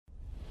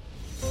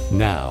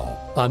Now,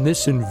 on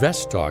this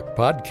Invest Talk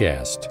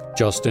podcast,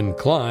 Justin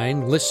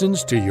Klein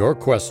listens to your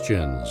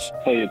questions.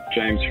 Hey, it's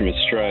James from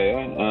Australia.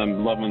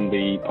 I'm loving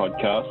the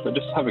podcast. I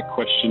just have a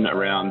question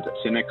around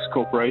Cenex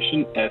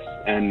Corporation,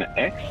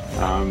 SNX.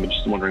 I'm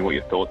just wondering what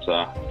your thoughts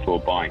are for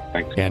buying.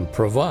 Thanks. And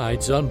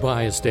provides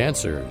unbiased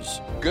answers.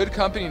 Good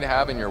company to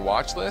have in your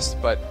watch list,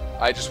 but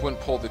I just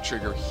wouldn't pull the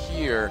trigger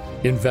here.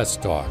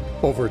 Invest Talk,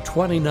 over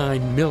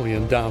 29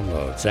 million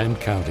downloads and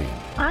counting.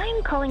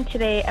 I'm calling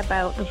today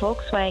about the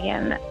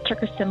Volkswagen,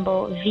 ticker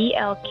symbol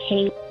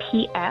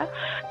VLKPF.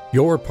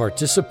 Your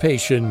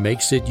participation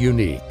makes it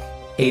unique.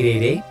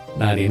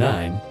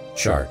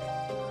 888-99-CHART.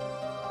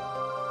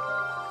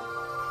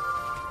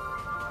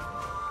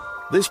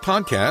 This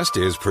podcast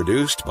is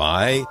produced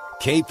by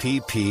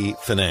KPP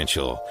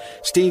Financial.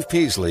 Steve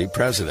Peasley,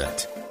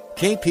 President.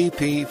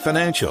 KPP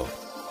Financial.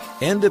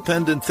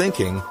 Independent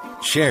thinking,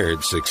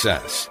 shared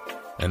success.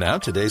 And now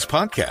today's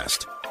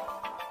podcast.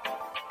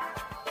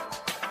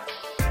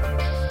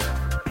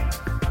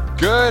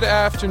 Good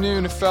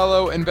afternoon,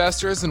 fellow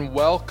investors, and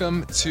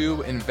welcome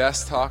to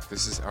Invest Talk.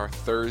 This is our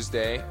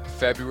Thursday,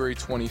 February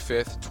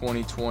 25th,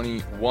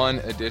 2021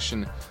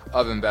 edition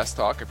of Invest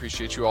Talk. I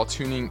appreciate you all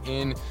tuning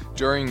in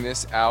during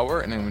this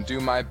hour, and I'm going to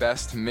do my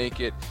best to make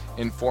it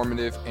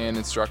informative and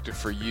instructive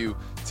for you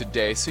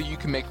today so you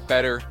can make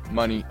better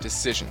money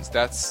decisions.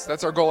 That's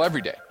our goal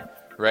every day,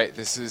 right?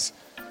 This is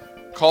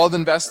called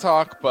Invest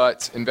Talk,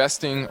 but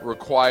investing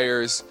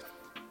requires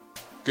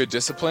good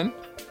discipline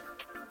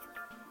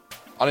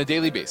on a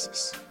daily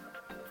basis,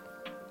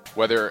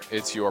 whether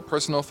it's your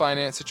personal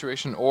finance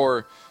situation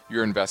or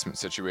your investment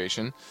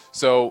situation.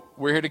 So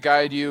we're here to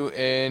guide you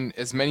in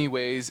as many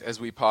ways as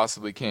we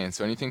possibly can.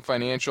 So anything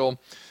financial,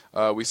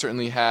 we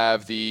certainly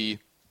have the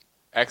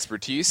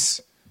expertise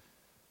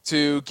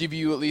to give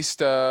you at least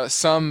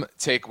some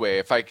takeaway.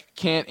 If I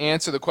can't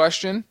answer the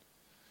question,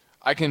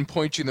 I can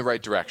point you in the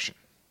right direction.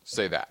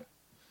 Say that.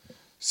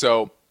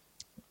 So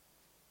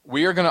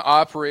we are going to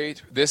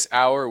operate this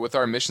hour with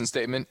our mission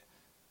statement,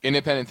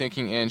 independent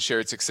thinking and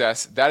shared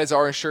success. That is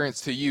our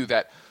assurance to you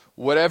that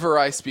whatever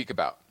I speak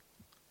about,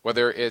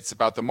 whether it's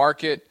about the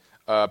market,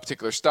 a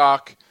particular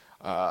stock,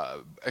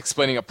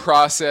 explaining a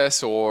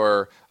process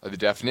or the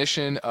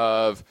definition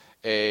of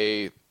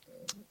a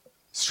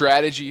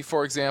strategy,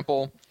 for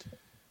example,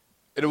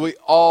 it'll be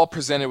all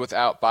presented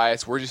without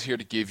bias. We're just here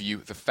to give you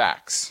the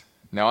facts.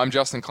 Now, I'm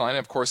Justin Klein.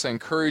 Of course, I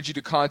encourage you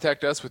to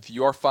contact us with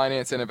your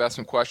finance and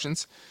investment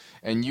questions,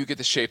 and you get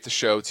to shape the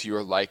show to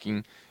your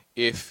liking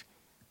if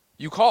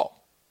you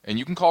call. And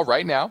you can call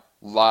right now,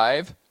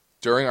 live,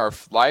 during our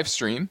live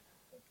stream,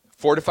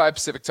 4 to 5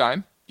 Pacific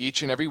time,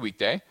 each and every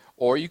weekday,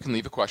 or you can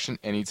leave a question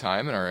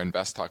anytime in our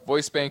Invest Talk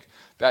voice bank.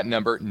 That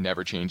number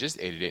never changes,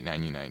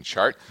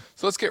 888-99-CHART.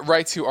 So let's get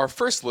right to our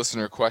first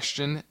listener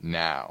question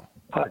now.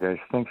 Hi, guys.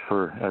 Thanks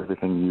for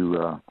everything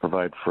you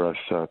provide for us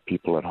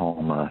people at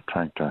home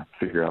trying to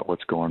figure out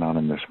what's going on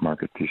in this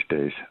market these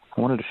days.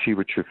 I wanted to see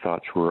what your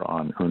thoughts were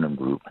on Unum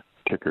Group,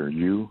 ticker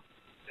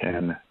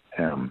UNM.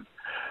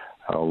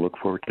 I'll look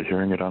forward to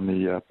hearing it on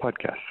the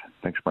podcast.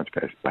 Thanks much,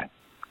 guys. Bye.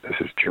 This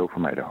is Joe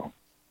from Idaho.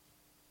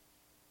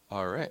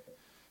 All right.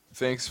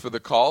 Thanks for the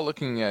call.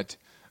 Looking at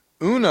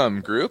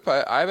Unum Group,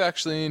 I've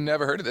actually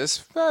never heard of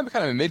this. Kind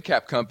of a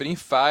mid-cap company,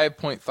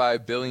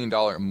 $5.5 billion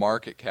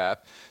market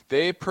cap.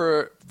 They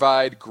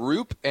provide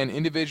group and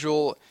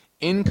individual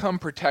income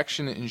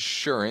protection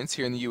insurance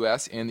here in the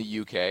U.S. and the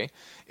U.K.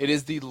 It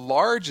is the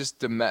largest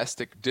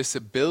domestic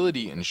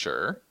disability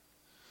insurer.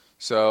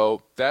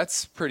 So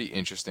that's pretty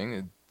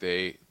interesting.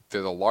 They're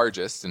the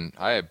largest, and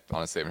I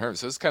honestly haven't heard of it.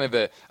 So it's kind of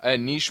a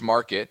niche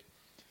market.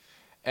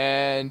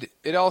 And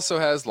it also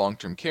has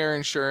long-term care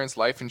insurance,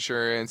 life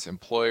insurance,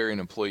 employer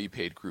and employee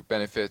paid group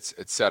benefits,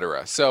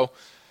 etc. So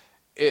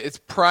it's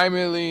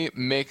primarily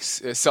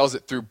sells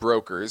it through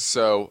brokers.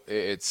 So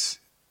it's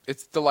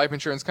the life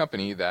insurance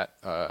company that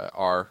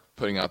are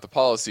putting out the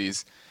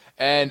policies.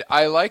 And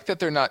I like that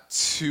they're not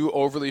too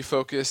overly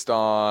focused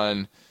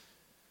on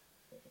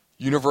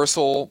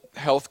universal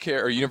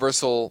healthcare or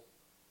universal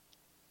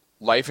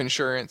life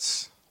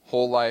insurance,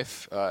 whole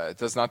life.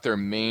 That's not their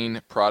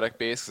main product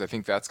base because I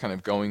think that's kind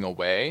of going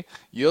away.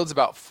 Yields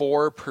about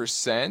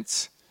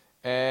 4%,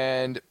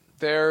 and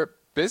their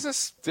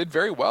business did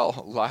very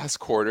well last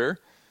quarter.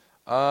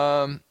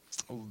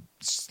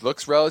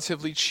 Looks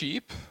relatively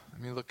cheap.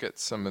 Let me look at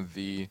some of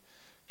the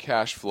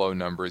cash flow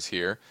numbers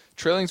here.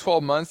 Trailing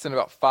 12 months and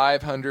about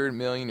 $500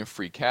 million in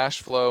free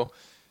cash flow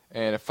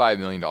and a $5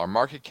 million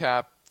market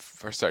cap.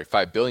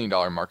 $5 billion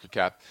market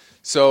cap.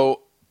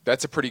 So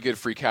that's a pretty good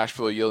free cash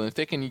flow yield. And if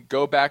they can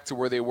go back to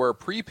where they were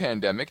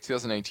pre-pandemic,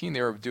 2019,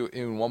 they were doing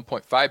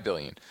 $1.5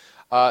 billion.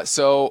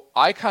 So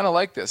I kind of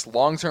like this.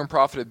 Long-term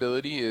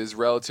profitability is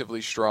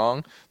relatively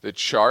strong. The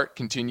chart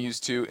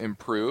continues to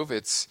improve.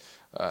 It's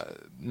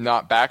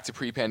not back to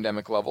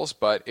pre-pandemic levels,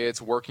 but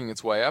it's working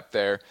its way up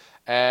there.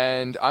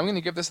 And I'm going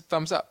to give this a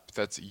thumbs up.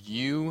 That's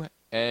UNM.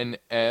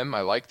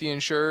 I like the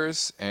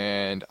insurers,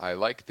 and I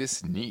like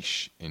this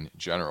niche in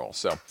general.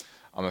 So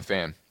I'm a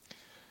fan.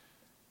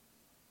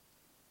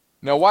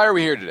 Now, why are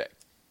we here today?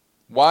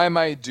 Why am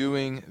I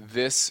doing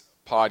this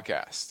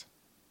podcast?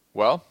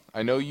 Well,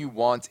 I know you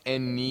want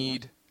and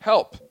need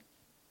help.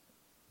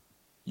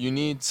 You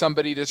need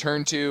somebody to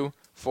turn to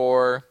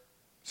for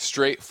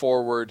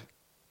straightforward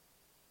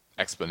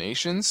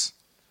explanations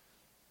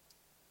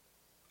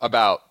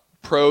about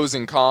pros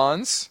and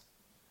cons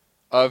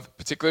of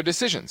particular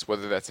decisions,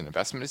 whether that's an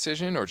investment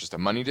decision or just a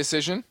money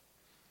decision.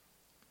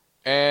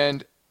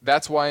 And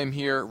that's why I'm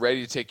here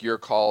ready to take your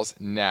calls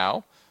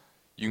now.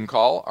 You can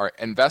call our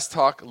Invest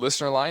Talk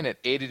listener line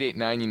at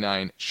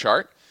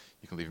 888-99-CHART.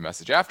 You can leave a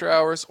message after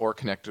hours or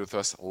connect with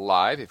us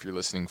live if you're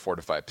listening 4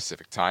 to 5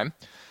 Pacific time.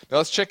 Now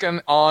let's check in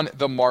on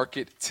the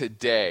market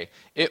today.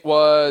 It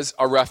was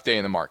a rough day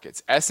in the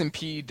markets.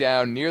 S&P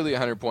down nearly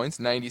 100 points,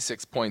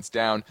 96 points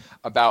down,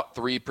 about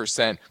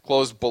 3%.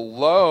 Closed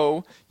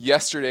below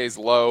yesterday's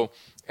low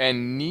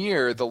and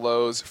near the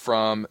lows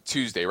from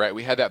Tuesday, right?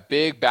 We had that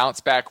big bounce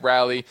back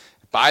rally.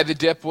 Buy the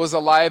dip was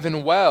alive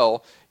and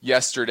well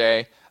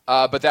yesterday,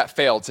 but that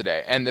failed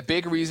today. And the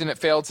big reason it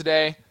failed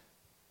today,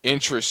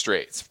 interest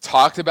rates.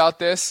 Talked about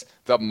this.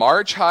 The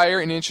march higher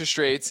in interest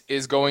rates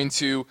is going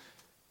to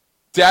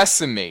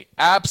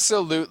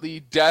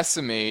absolutely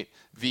decimate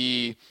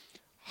the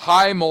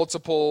high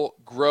multiple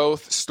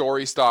growth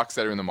story stocks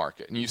that are in the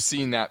market. And you've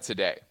seen that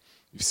today.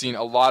 You've seen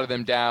a lot of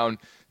them down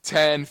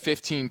 10,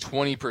 15,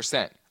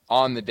 20%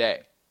 on the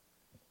day.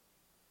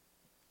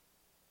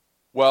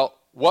 Well,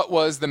 what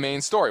was the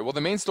main story? Well,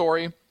 the main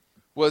story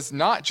was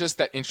not just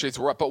that interest rates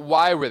were up, but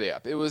why were they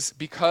up? It was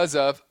because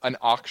of an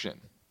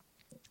auction.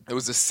 It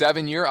was a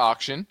 7-year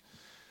auction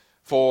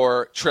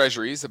for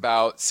treasuries,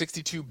 about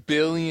 $62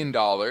 billion.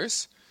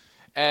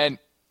 And,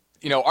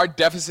 you know, our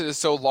deficit is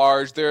so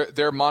large, they're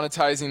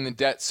monetizing the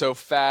debt so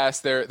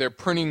fast, they're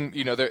printing,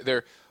 you know,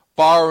 they're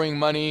borrowing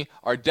money.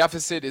 Our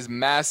deficit is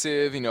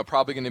massive, you know,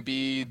 probably going to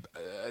be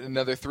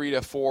another 3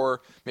 to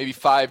 4, maybe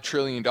 $5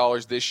 trillion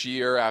this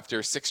year after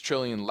 $6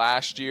 trillion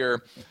last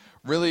year.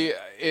 Really,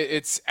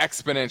 it's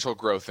exponential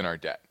growth in our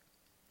debt.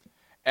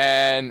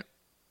 And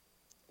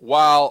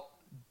while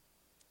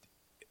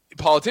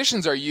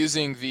politicians are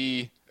using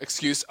the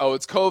excuse, oh,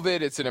 it's COVID,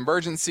 it's an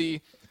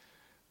emergency,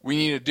 we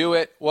need to do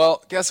it.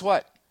 Well, guess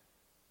what?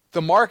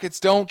 The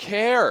markets don't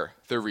care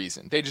the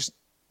reason. They just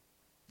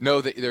know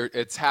that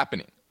it's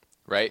happening,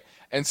 right?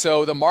 And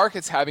so the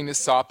market's having to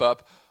sop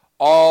up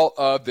all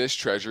of this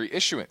treasury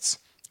issuance.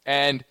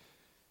 And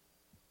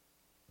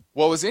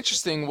what was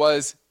interesting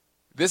was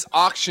this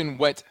auction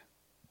went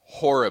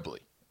horribly.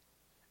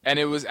 And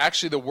it was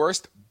actually the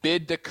worst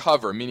bid to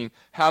cover, meaning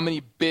how many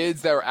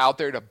bids that were out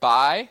there to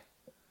buy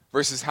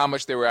versus how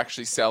much they were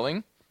actually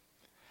selling.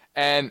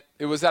 And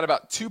it was at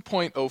about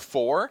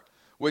 2.04,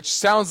 which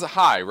sounds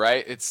high,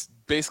 right? It's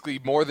basically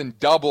more than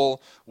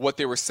double what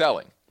they were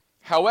selling.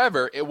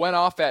 However, it went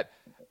off at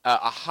a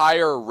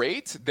higher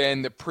rate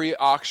than the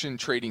pre-auction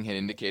trading had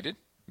indicated,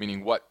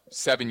 meaning what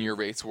 7-year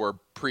rates were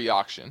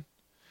pre-auction.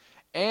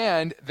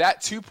 And that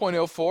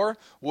 2.04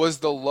 was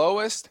the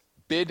lowest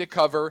bid to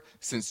cover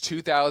since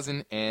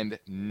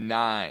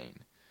 2009.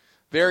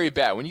 Very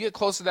bad. When you get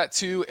close to that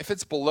 2, if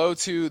it's below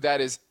 2,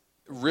 that is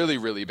really,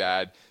 really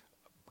bad.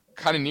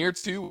 Kind of near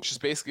 2, which is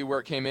basically where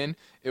it came in,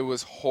 it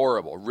was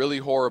horrible, really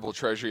horrible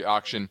treasury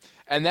auction,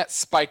 and that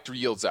spiked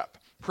yields up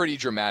pretty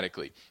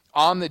dramatically.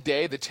 On the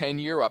day, the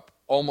 10-year up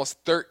almost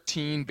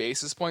 13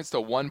 basis points to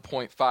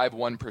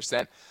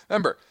 1.51%.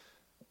 Remember,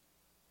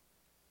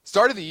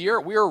 start of the year,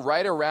 we were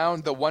right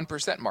around the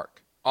 1%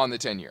 mark on the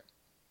 10-year.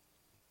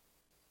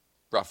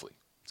 Roughly,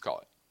 let's call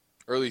it.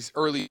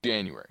 Early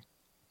January.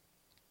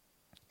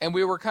 And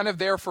we were kind of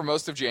there for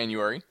most of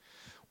January.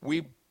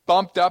 We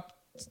bumped up,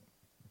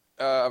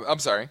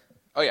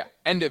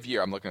 end of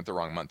year. I'm looking at the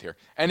wrong month here.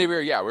 End of year,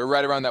 we were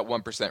right around that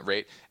 1%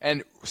 rate.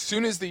 And as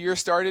soon as the year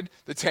started,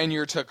 the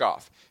 10-year took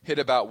off. Hit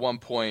about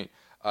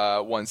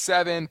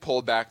 1.17,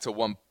 pulled back to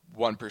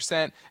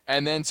 1%,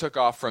 and then took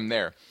off from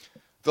there.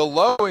 The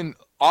low in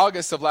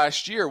August of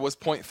last year was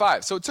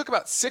 0.5. So it took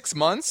about 6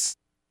 months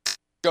to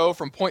go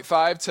from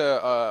 0.5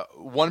 to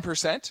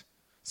 1%,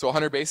 so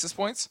 100 basis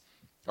points,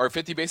 or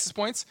 50 basis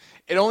points.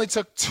 It only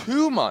took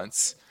 2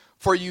 months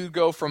for you to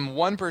go from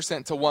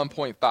 1% to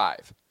 1.5.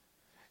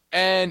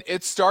 And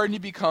it's starting to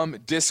become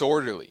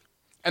disorderly.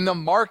 And the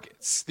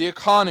markets, the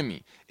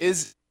economy,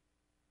 is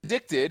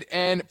predicted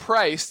and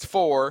priced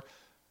for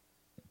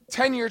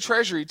 10-year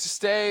treasury to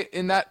stay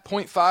in that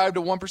 0.5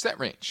 to 1%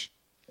 range.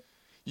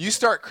 You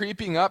start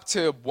creeping up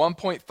to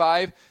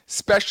 1.5,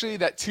 especially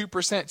that 2%.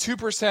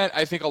 2%,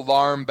 I think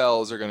alarm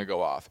bells are going to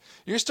go off.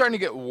 You're starting to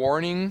get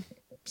warning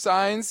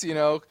signs,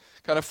 kind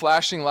of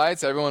flashing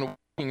lights, everyone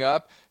waking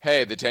up.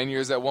 Hey, the 10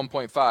 years at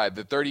 1.5,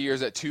 the 30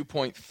 years at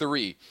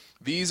 2.3.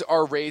 These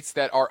are rates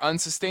that are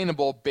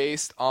unsustainable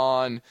based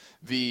on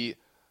the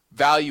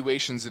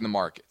valuations in the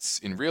markets,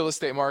 in real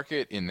estate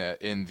market, in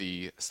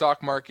the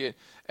stock market,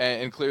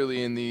 and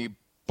clearly in the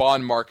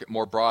bond market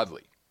more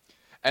broadly.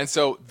 And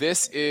so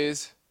this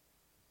is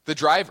the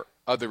driver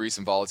of the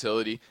recent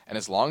volatility. And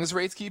as long as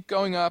rates keep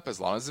going up, as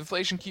long as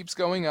inflation keeps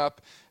going up,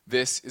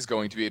 this is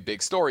going to be a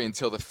big story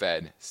until the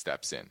Fed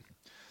steps in.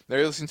 Now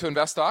you're listening to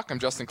Invest Talk. I'm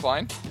Justin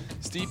Klein.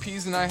 Steve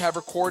Pease and I have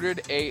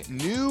recorded a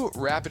new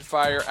Rapid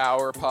Fire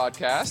Hour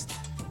podcast.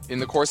 In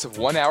the course of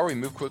 1 hour, we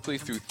move quickly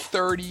through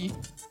 30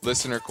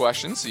 listener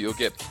questions, so you'll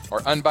get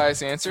our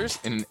unbiased answers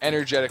in an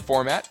energetic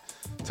format.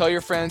 Tell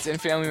your friends and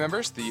family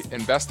members the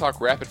Invest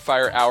Talk Rapid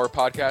Fire Hour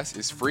podcast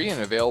is free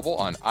and available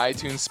on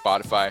iTunes,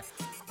 Spotify,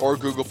 or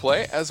Google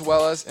Play, as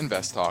well as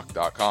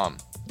investtalk.com.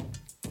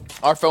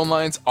 Our phone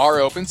lines are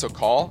open, so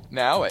call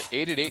now at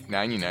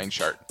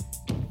 888-99-CHART.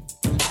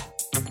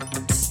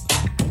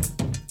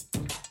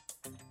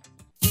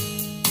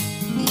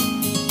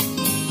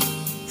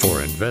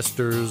 For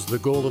investors, the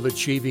goal of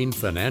achieving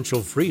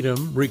financial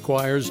freedom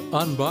requires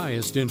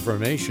unbiased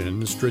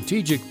information,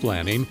 strategic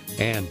planning,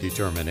 and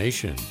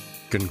determination.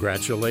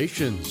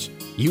 Congratulations!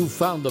 You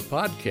found the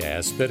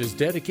podcast that is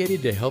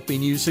dedicated to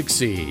helping you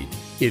succeed.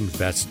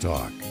 Invest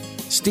Talk.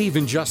 Steve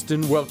and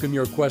Justin welcome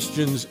your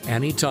questions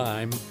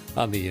anytime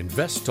on the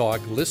Invest Talk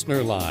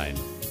listener line.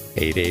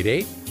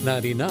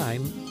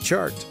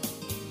 888-99-CHART.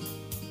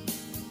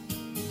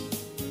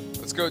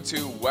 Let's go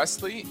to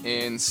Wesley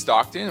in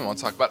Stockton, and we'll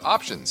talk about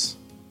options.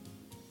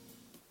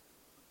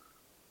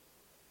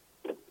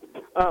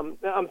 I'm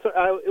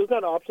sorry, it was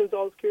not options I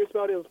was curious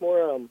about. It was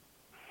more,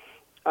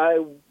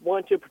 I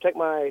want to protect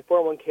my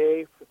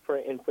 401k for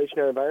an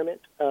inflationary environment.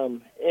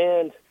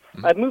 And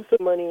I've moved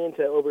some money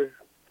into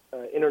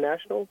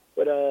international,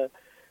 but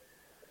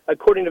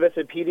according to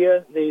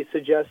Investopedia, they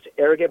suggest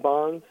arrogant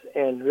bonds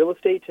and real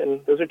estate,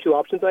 and those are two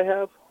options I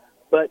have.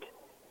 But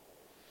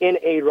in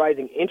a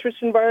rising interest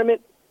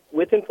environment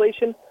with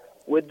inflation,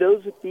 would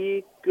those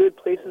be good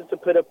places to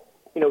put up,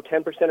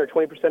 10% or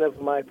 20%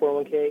 of my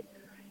 401k?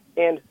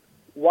 And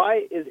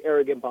why is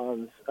arrogant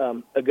bonds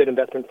a good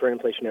investment for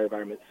inflationary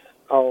environments?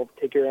 I'll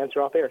take your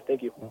answer off air.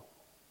 Thank you.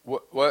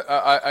 What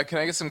can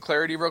I get some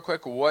clarity real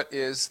quick? What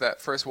is that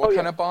first? What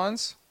kind of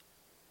bonds?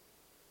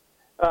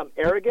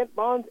 Arrogant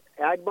bonds,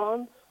 ag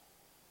bonds.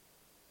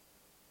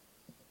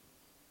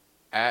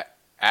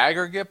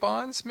 Aggregate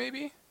bonds,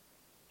 maybe?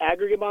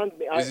 Aggregate bonds.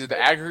 Is it the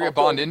aggregate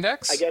bond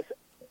index? I guess.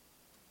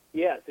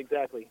 Yes,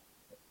 exactly.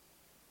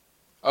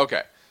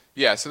 Okay.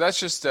 Yeah, so that's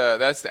just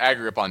that's the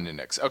aggregate bond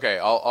index. Okay,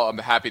 I'm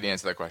happy to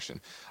answer that question.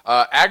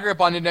 Aggregate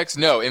bond index,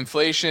 no,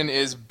 inflation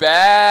is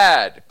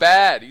bad.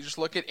 You just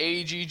look at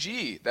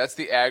AGG. That's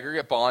the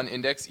aggregate bond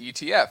index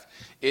ETF.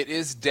 It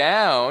is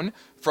down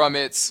from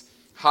its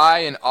high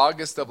in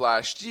August of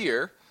last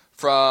year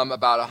from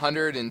about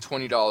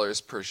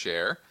 $120 per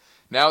share.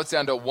 Now it's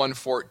down to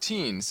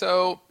 $114.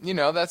 So,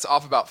 that's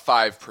off about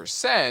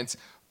 5%.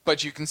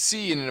 But you can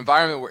see in an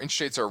environment where interest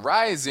rates are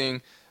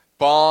rising,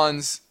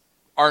 bonds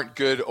aren't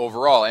good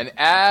overall. And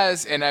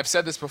I've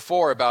said this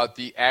before about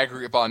the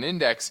aggregate bond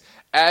index,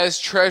 as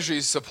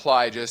Treasury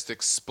supply just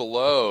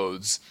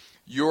explodes,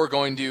 you're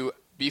going to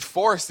be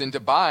forced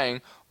into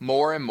buying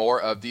more and more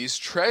of these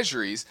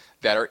treasuries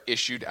that are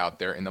issued out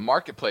there in the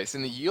marketplace.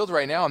 And the yield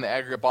right now on the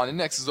aggregate bond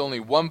index is only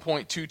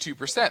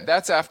 1.22%.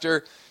 That's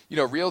after,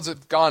 yields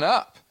have gone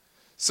up.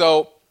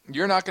 So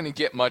you're not going to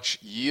get much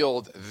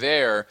yield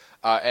there,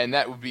 and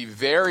that would be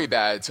very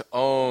bad to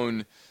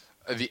own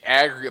the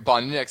aggregate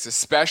bond index,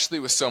 especially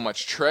with so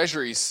much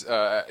treasuries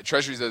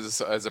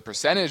as a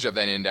percentage of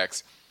that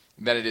index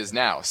than it is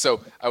now.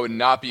 So I would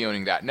not be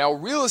owning that. Now,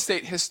 real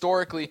estate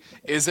historically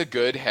is a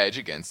good hedge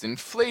against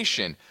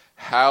inflation.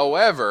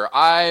 However,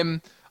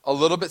 I'm a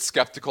little bit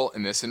skeptical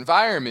in this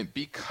environment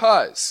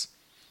because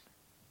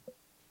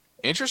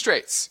interest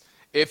rates.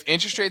 If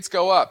interest rates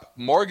go up,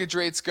 mortgage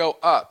rates go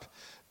up,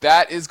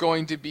 that is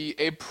going to be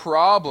a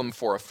problem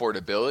for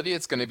affordability.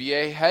 It's going to be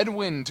a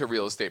headwind to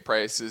real estate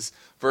prices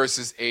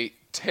versus a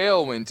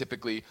tailwind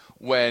typically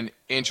when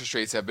interest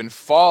rates have been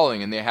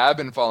falling, and they have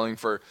been falling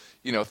for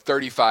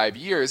 35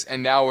 years,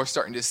 and now we're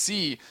starting to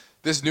see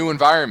this new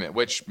environment,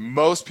 which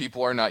most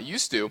people are not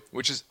used to,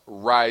 which is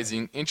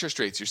rising interest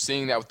rates. You're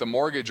seeing that with the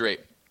mortgage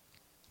rate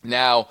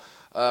now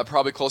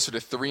probably closer to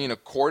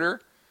 3.25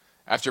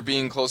 after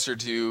being closer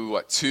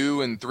to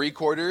 2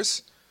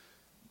 3/4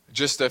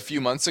 just a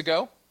few months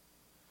ago.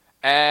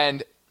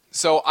 And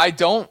so I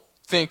don't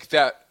think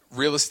that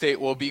real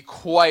estate will be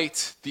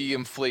quite the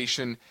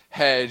inflation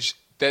hedge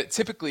that it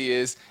typically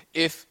is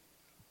if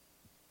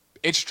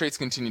interest rates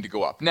continue to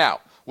go up.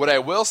 Now, what I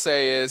will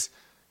say is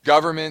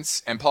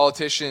governments and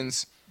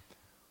politicians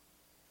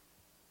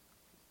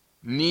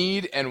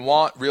need and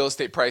want real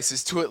estate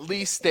prices to at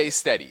least stay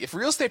steady. If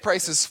real estate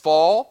prices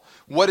fall,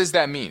 what does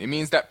that mean? It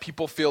means that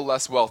people feel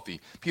less wealthy.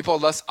 People are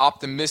less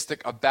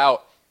optimistic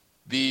about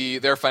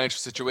their financial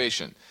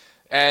situation.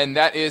 And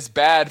that is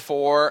bad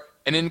for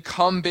an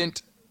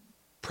incumbent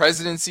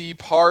presidency,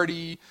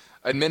 party,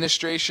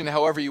 administration,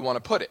 however you want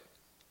to put it.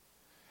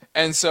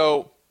 And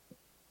so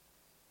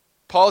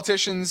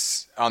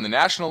politicians on the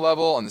national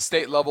level, on the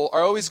state level,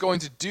 are always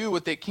going to do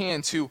what they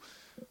can to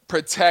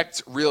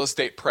protect real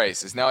estate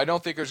prices. Now, I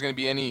don't think there's going to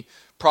be any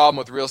problem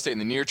with real estate in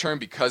the near term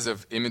because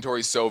of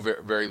inventory so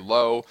very, very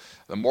low.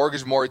 The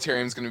mortgage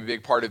moratorium is going to be a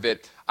big part of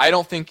it. I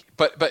don't think,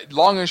 but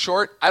long and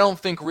short, I don't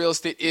think real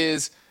estate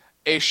is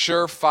a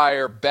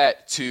surefire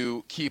bet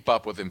to keep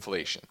up with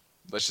inflation.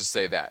 Let's just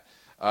say that.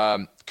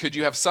 Could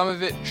you have some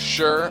of it?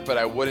 Sure, but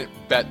I wouldn't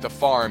bet the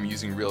farm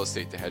using real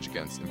estate to hedge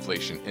against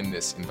inflation in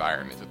this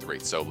environment with the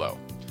rates so low.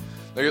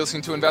 Now you're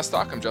listening to Invest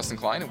Talk. I'm Justin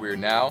Klein, and we are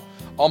now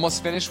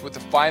almost finished with the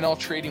final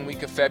trading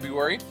week of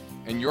February.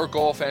 And your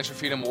goal of financial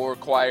freedom will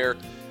require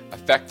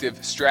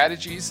effective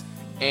strategies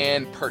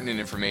and pertinent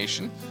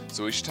information.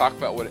 So we should talk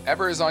about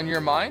whatever is on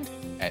your mind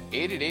at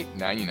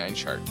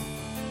 888-99-CHART.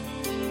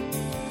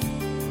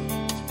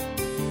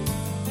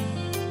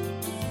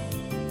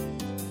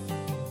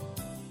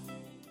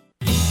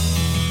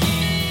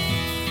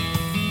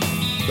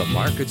 The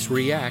markets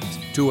react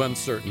to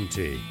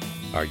uncertainty.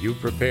 Are you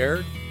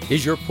prepared?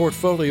 Is your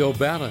portfolio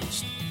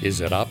balanced?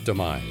 Is it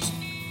optimized?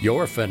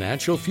 Your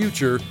financial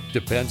future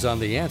depends on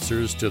the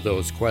answers to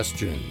those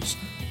questions.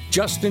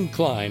 Justin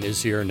Klein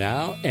is here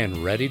now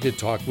and ready to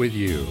talk with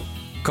you.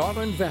 Call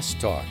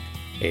Invest Talk,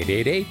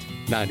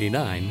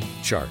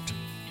 888-99-CHART.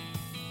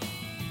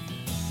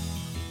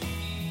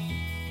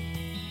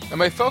 Now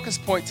my focus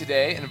point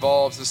today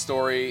involves the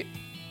story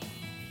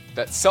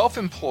that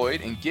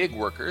self-employed and gig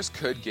workers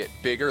could get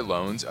bigger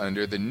loans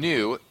under the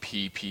new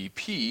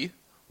PPP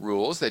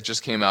rules that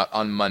just came out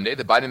on Monday.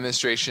 The Biden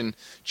administration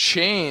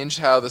changed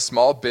how the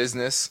Small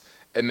Business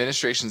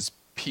Administration's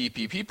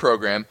PPP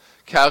program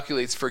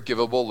calculates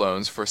forgivable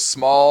loans for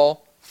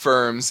small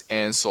firms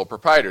and sole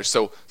proprietors.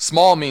 So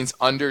small means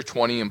under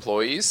 20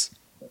 employees.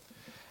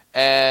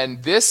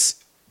 And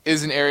this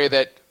is an area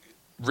that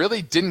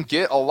really didn't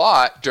get a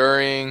lot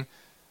during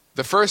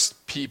the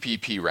first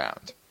PPP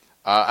round.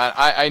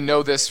 I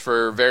know this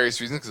for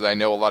various reasons because I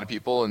know a lot of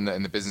people in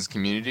the business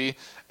community,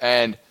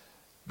 and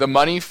the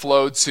money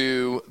flowed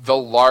to the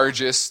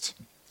largest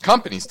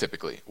companies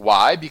typically.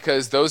 Why?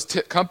 Because those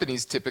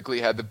companies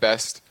typically had the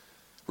best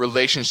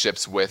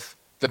relationships with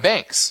the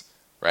banks,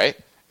 right?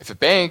 If a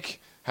bank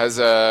has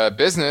a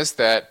business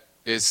that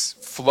is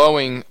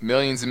flowing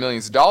millions and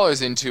millions of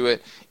dollars into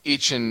it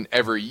each and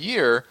every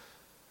year,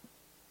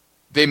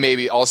 they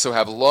maybe also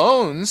have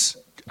loans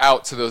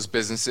out to those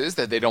businesses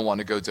that they don't want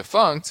to go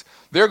defunct.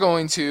 They're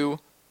going to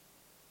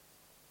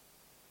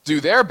do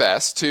their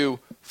best to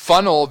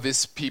funnel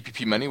this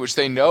PPP money, which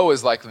they know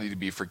is likely to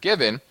be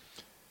forgiven,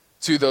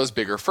 to those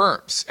bigger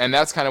firms. And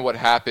that's kind of what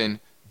happened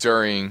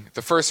during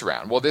the first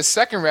round. Well, this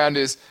second round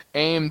is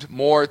aimed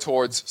more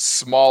towards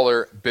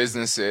smaller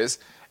businesses,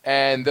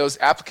 and those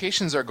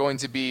applications are going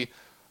to be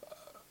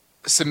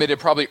submitted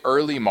probably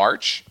early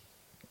March.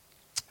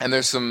 And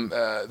there's going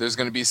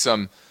to be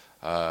some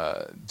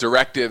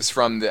directives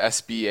from the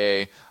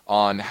SBA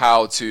on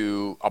how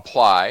to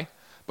apply.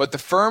 But the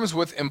firms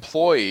with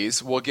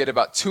employees will get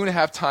about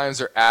 2.5 times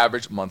their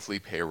average monthly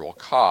payroll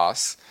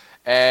costs.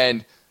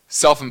 And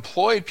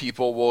self-employed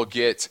people will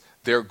get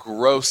their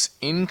gross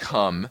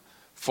income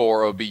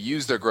or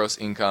use their gross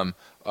income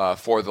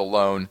for the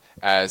loan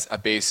as a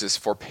basis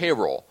for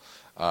payroll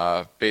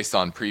based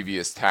on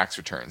previous tax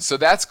returns. So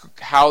that's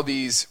how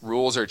these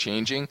rules are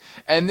changing.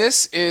 And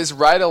this is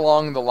right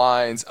along the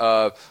lines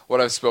of what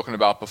I've spoken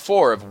about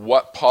before, of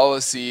what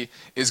policy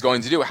is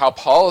going to do, how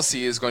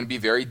policy is going to be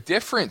very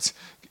different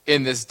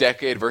in this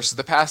decade versus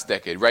the past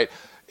decade, right?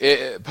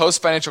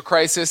 Post-financial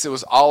crisis, it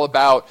was all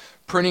about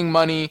printing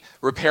money,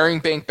 repairing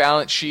bank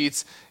balance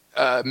sheets,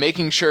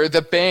 making sure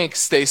the banks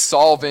stay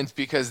solvent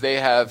because they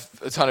have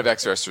a ton of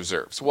excess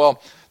reserves.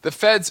 Well, the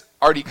Fed's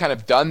already kind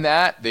of done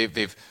that.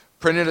 They've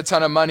printed a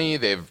ton of money.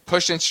 They've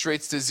pushed interest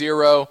rates to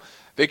zero.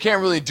 They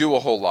can't really do a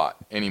whole lot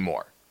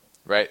anymore,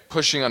 right?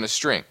 Pushing on a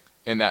string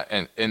in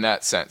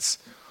that sense.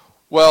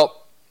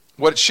 Well,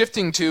 what it's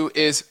shifting to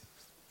is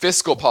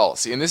fiscal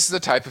policy, and this is a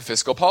type of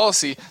fiscal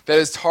policy that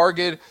is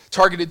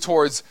targeted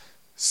towards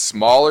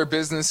smaller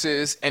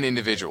businesses and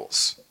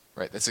individuals,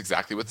 right? That's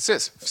exactly what this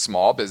is,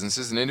 small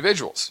businesses and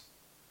individuals.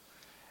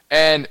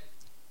 And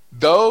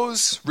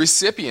those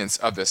recipients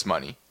of this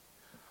money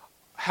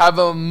have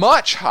a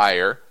much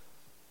higher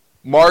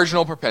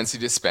marginal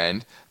propensity to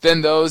spend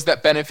than those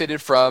that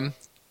benefited from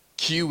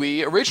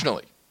QE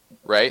originally,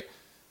 right?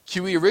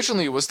 QE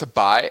originally was to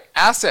buy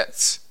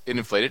assets. It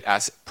inflated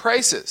asset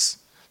prices.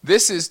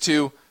 This is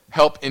to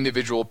help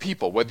individual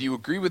people. Whether you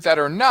agree with that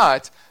or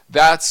not,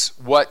 that's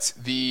what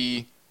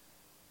the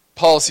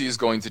policy is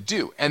going to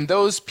do. And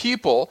those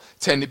people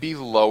tend to be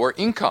lower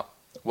income.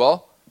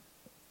 Well,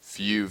 if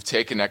you've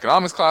taken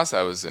economics class,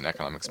 I was an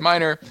economics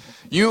minor,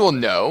 you will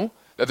know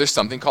that there's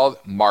something called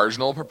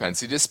marginal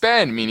propensity to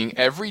spend, meaning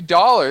every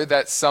dollar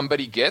that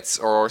somebody gets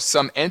or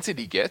some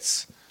entity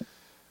gets,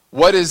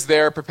 what is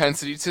their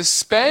propensity to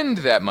spend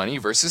that money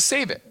versus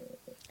save it?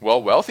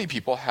 Well, wealthy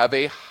people have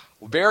a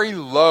very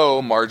low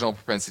marginal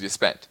propensity to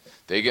spend.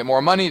 They get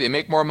more money, they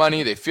make more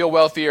money, they feel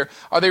wealthier.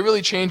 Are they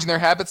really changing their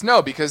habits?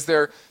 No, because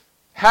their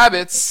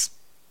habits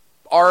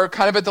are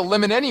kind of at the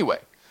limit anyway,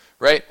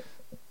 right?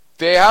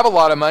 They have a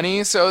lot of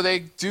money, so they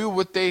do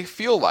what they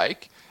feel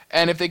like.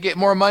 And if they get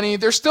more money,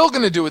 they're still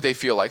going to do what they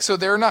feel like. So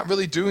they're not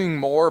really doing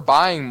more,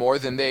 buying more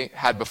than they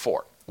had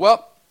before.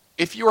 Well,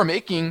 if you are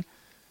making,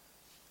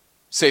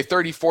 say,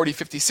 $30,000,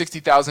 $40,000,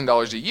 $50,000,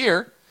 $60,000 a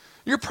year,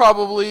 you're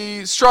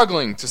probably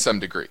struggling to some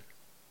degree.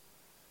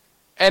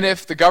 And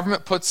if the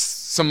government puts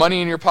some money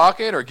in your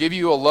pocket or give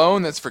you a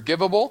loan that's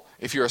forgivable,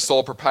 if you're a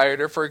sole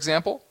proprietor, for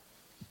example,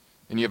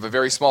 and you have a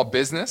very small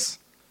business,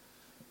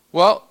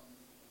 well,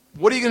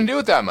 what are you going to do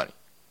with that money?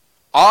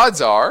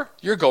 Odds are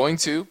you're going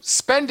to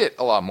spend it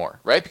a lot more,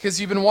 right? Because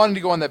you've been wanting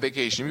to go on that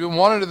vacation. You've been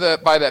wanting to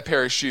buy that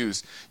pair of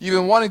shoes. You've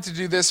been wanting to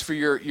do this for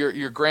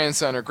your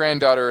grandson or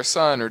granddaughter or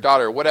son or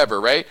daughter,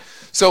 whatever, right?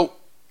 So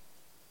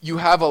you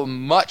have a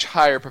much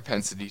higher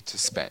propensity to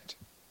spend.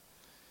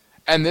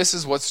 And this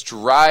is what's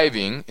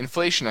driving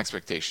inflation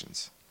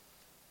expectations.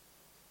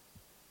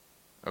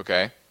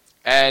 Okay?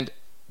 And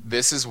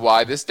this is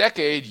why this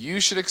decade you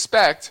should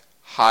expect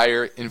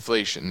higher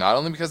inflation. Not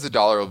only because the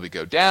dollar will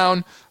go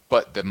down,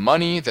 but the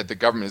money that the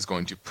government is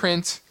going to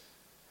print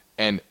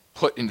and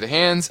put into the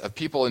hands of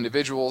people,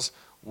 individuals,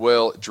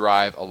 will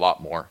drive a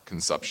lot more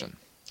consumption.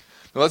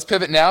 Now let's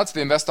pivot now to the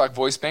InvestTalk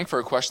Voice Bank for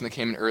a question that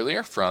came in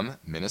earlier from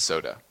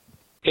Minnesota.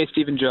 Hey,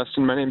 Steve and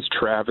Justin. My name's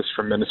Travis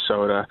from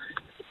Minnesota.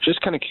 Just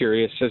kind of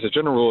curious, as a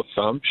general rule of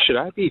thumb, should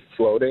I be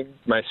floating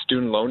my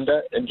student loan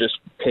debt and just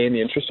paying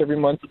the interest every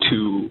month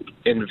to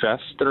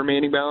invest the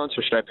remaining balance,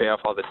 or should I pay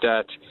off all the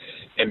debt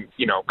and,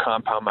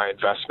 compound my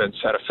investments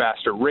at a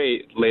faster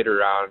rate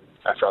later on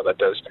after all that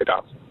debt is paid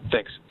off?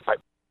 Thanks. Bye.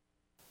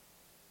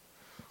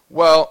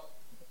 Well,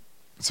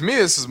 to me,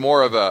 this is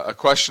more of a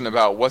question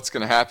about what's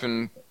going to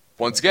happen,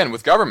 once again,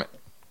 with government.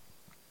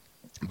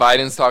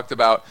 Biden's talked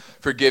about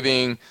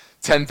forgiving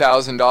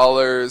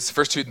 $10,000,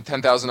 first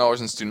 $10,000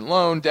 in student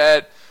loan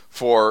debt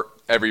for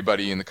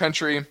everybody in the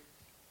country.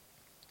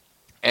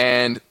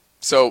 And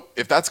so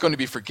if that's going to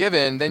be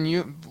forgiven, then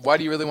why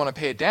do you really want to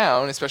pay it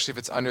down, especially if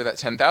it's under that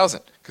 $10,000?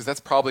 Because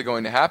that's probably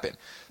going to happen.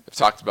 We've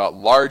talked about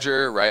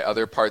larger, right?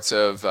 Other parts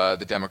of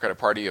the Democratic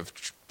Party are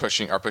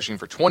pushing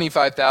for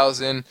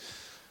 $25,000.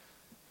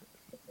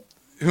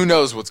 Who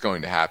knows what's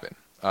going to happen?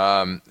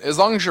 As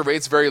long as your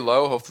rate's very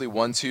low, hopefully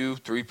 1%,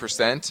 2%,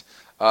 3%,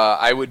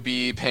 I would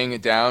be paying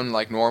it down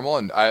like normal.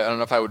 And I don't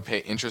know if I would pay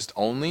interest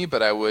only,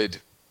 but I would,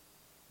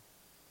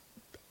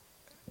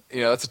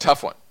 that's a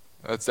tough one.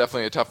 That's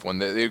definitely a tough one.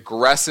 The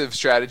aggressive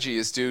strategy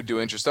is to do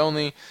interest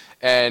only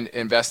and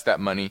invest that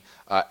money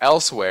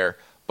elsewhere.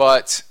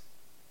 But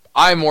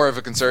I'm more of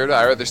a conservative.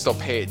 I'd rather still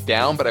pay it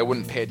down, but I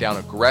wouldn't pay it down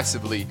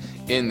aggressively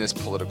in this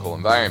political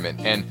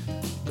environment. And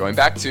going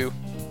back to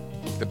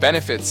the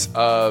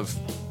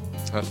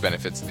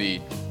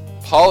the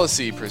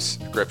policy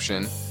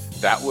prescription,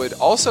 that would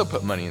also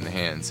put money in the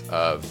hands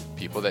of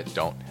people that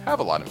don't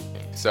have a lot of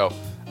money. So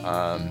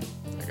I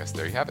guess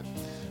there you have it.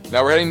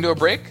 Now we're heading to a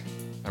break.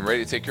 I'm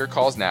ready to take your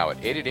calls now at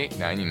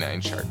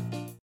 888-99-CHART.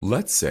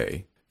 Let's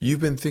say you've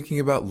been thinking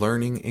about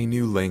learning a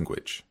new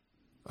language.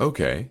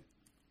 Okay,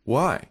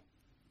 why?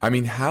 I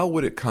mean, how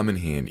would it come in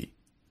handy?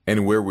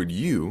 And where would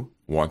you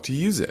want to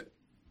use it?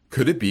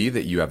 Could it be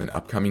that you have an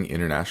upcoming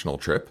international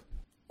trip?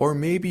 Or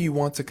maybe you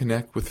want to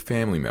connect with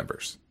family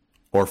members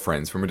or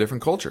friends from a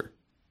different culture.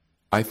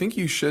 I think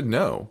you should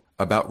know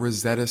about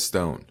Rosetta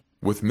Stone.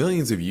 With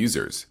millions of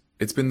users,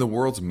 it's been the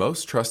world's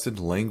most trusted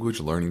language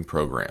learning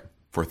program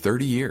for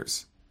 30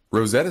 years.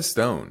 Rosetta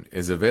Stone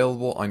is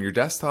available on your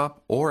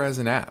desktop or as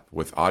an app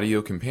with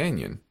Audio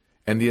Companion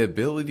and the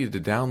ability to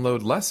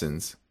download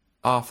lessons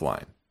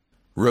offline.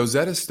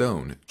 Rosetta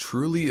Stone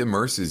truly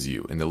immerses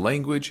you in the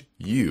language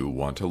you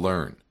want to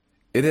learn.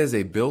 It has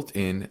a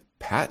built-in,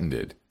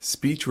 patented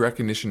speech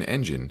recognition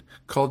engine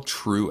called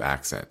True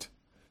Accent.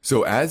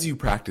 So as you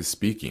practice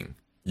speaking,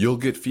 you'll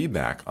get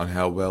feedback on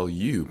how well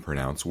you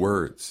pronounce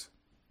words.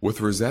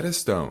 With Rosetta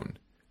Stone,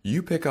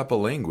 you pick up a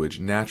language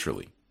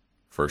naturally,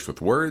 first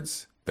with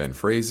words, then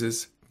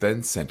phrases,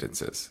 then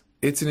sentences.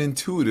 It's an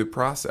intuitive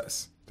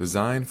process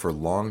designed for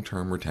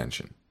long-term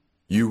retention.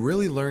 You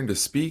really learn to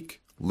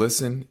speak,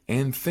 listen,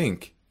 and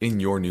think in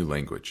your new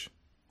language.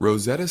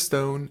 Rosetta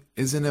Stone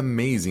is an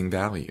amazing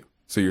value,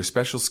 so your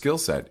special skill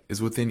set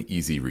is within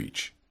easy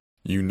reach.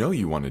 You know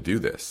you want to do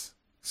this,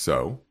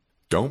 so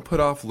don't put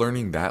off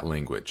learning that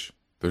language.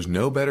 There's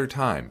no better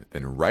time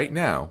than right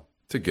now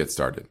to get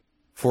started.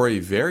 For a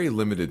very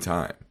limited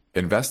time,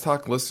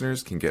 InvestTalk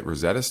listeners can get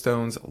Rosetta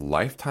Stone's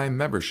lifetime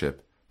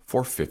membership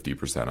for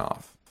 50%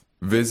 off.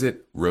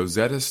 Visit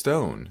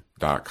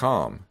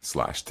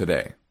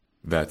rosettastone.com/today.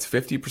 That's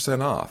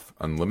 50% off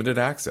unlimited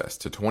access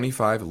to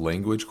 25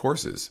 language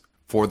courses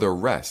for the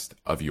rest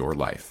of your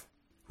life.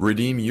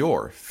 Redeem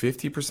your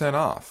 50%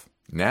 off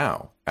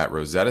now at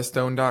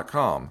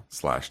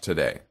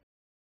rosettastone.com/today.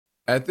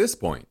 At this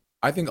point,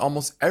 I think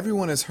almost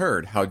everyone has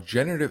heard how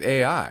generative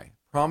AI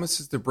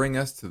promises to bring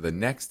us to the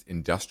next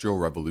industrial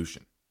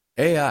revolution.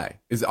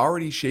 AI is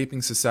already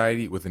shaping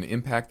society with an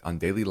impact on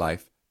daily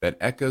life that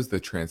echoes the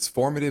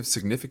transformative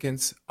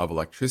significance of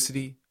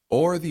electricity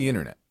or the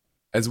internet.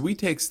 As we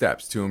take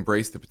steps to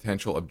embrace the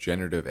potential of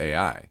generative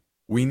AI,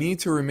 we need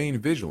to remain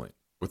vigilant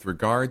with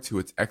regard to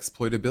its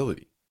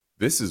exploitability.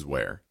 This is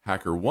where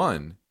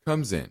HackerOne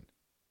comes in.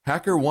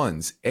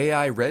 HackerOne's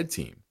AI Red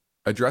Team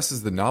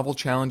addresses the novel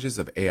challenges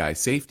of AI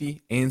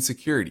safety and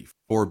security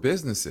for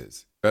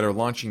businesses that are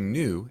launching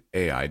new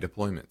AI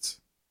deployments.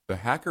 The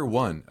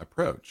HackerOne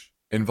approach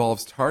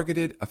involves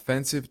targeted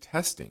offensive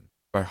testing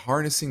by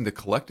harnessing the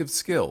collective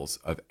skills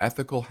of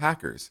ethical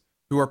hackers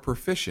who are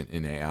proficient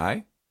in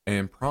AI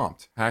and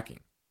prompt hacking.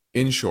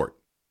 In short,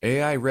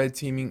 AI red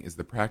teaming is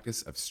the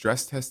practice of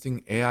stress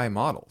testing AI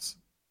models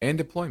and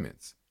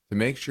deployments to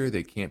make sure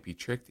they can't be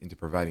tricked into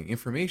providing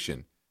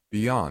information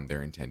beyond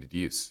their intended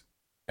use,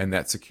 and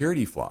that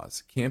security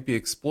flaws can't be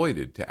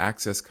exploited to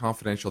access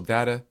confidential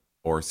data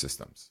or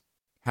systems.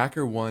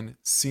 HackerOne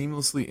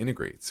seamlessly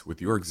integrates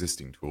with your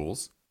existing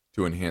tools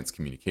to enhance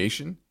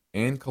communication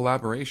and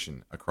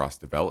collaboration across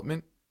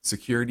development,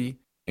 security,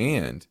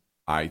 and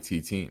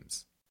IT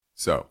teams.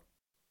 So,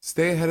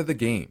 stay ahead of the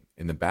game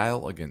in the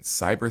battle against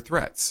cyber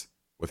threats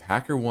with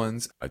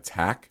HackerOne's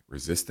attack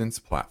resistance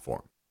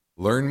platform.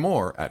 Learn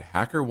more at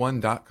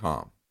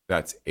hackerone.com.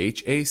 That's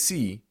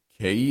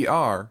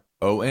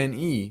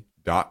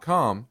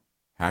HACKERONE.com,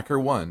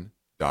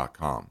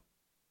 hackerone.com.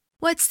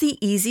 What's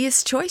the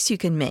easiest choice you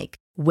can make?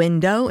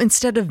 Window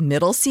instead of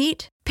middle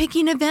seat?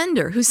 Picking a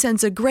vendor who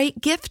sends a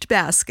great gift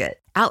basket?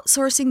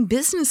 Outsourcing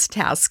business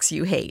tasks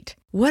you hate?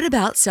 What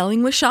about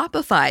selling with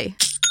Shopify?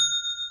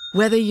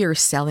 Whether you're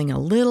selling a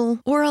little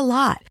or a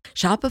lot,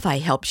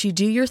 Shopify helps you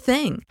do your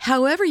thing,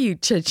 however you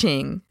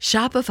cha-ching.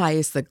 Shopify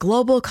is the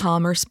global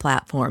commerce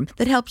platform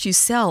that helps you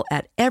sell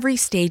at every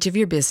stage of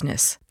your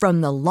business.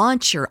 From the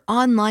launch your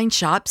online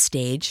shop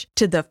stage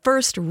to the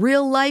first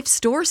real-life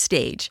store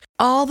stage,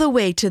 all the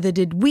way to the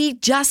did we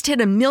just hit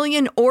 1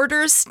 million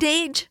orders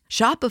stage.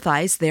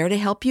 Shopify's there to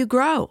help you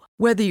grow.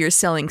 Whether you're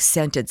selling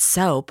scented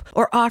soap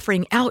or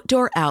offering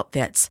outdoor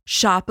outfits,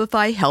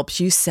 Shopify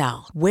helps you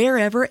sell.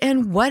 Wherever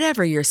and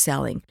whatever you're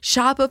selling,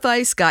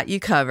 Shopify's got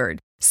you covered.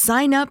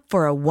 Sign up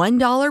for a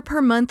 $1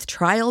 per month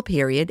trial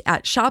period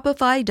at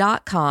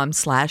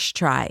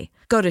shopify.com/try.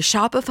 Go to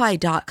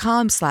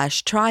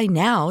shopify.com/try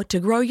now to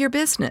grow your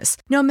business,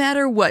 no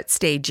matter what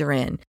stage you're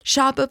in.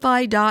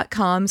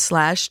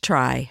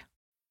 Shopify.com/try.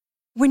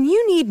 When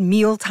you need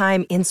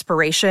mealtime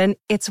inspiration,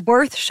 it's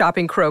worth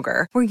shopping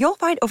Kroger, where you'll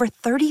find over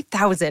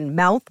 30,000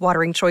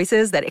 mouth-watering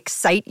choices that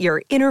excite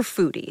your inner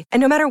foodie. And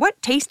no matter what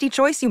tasty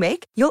choice you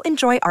make, you'll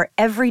enjoy our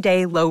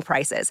everyday low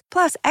prices,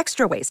 plus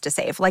extra ways to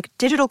save, like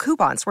digital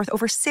coupons worth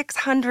over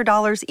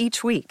 $600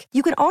 each week.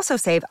 You can also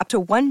save up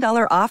to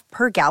 $1 off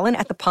per gallon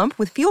at the pump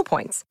with fuel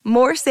points.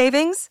 More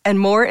savings and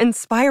more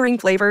inspiring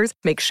flavors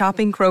make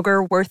shopping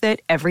Kroger worth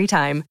it every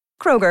time.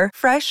 Kroger,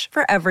 fresh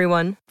for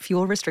everyone.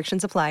 Fuel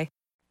restrictions apply.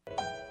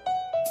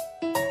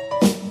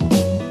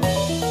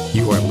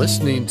 You are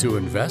listening to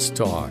Invest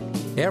Talk.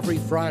 Every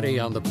Friday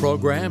on the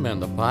program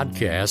and the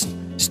podcast,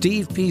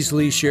 Steve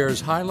Peasley shares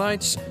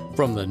highlights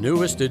from the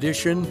newest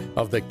edition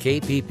of the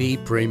KPP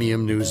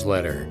Premium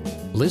Newsletter.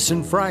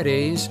 Listen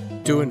Fridays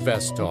to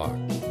Invest Talk.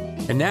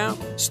 And now,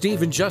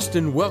 Steve and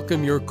Justin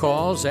welcome your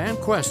calls and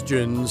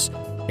questions.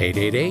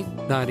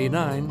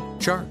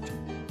 888-99-CHART.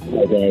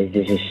 Hi guys,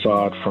 this is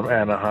Saad from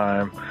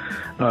Anaheim.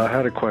 I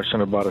had a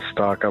question about a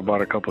stock. I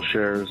bought a couple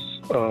shares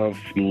of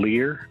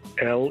Lear,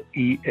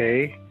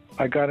 L-E-A.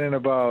 I got in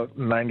about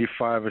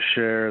 95 a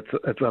share.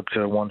 It's up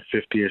to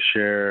 150 a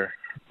share.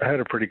 I had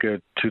a pretty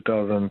good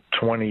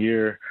 2020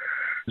 year.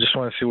 Just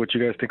want to see what you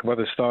guys think about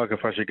this stock,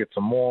 if I should get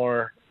some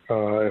more,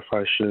 if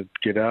I should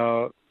get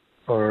out,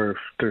 or if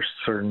there's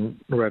certain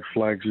red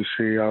flags you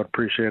see. I would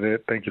appreciate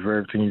it. Thank you for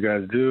everything you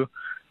guys do,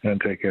 and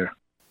take care.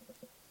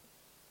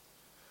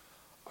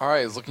 All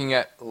right, looking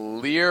at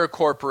Lear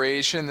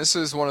Corporation. This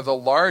is one of the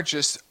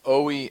largest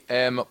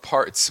OEM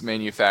parts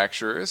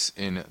manufacturers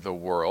in the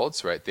world,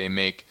 right? They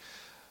make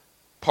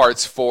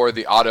parts for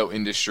the auto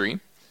industry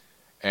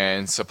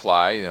and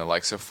supply,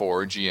 likes of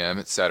Ford, GM,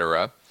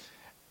 etc.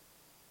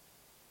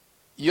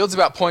 Yields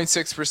about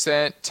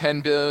 0.6%,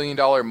 $10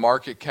 billion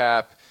market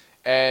cap,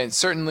 and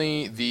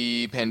certainly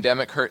the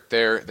pandemic hurt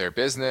their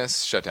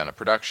business, shut down a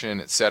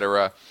production,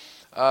 etc.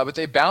 But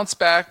they bounced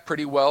back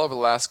pretty well over the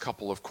last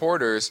couple of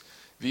quarters.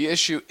 The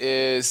issue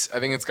is, I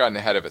think it's gotten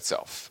ahead of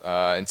itself.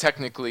 And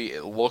technically,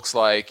 it looks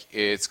like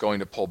it's going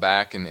to pull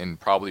back and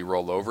probably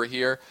roll over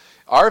here.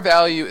 Our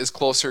value is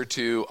closer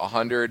to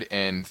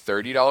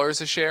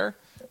 $130 a share.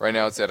 Right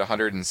now, it's at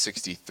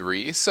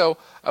 $163. So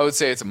I would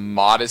say it's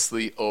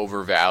modestly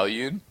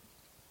overvalued.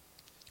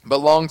 But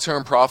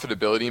long-term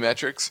profitability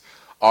metrics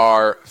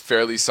are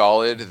fairly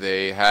solid.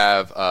 They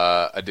have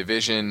a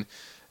division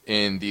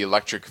in the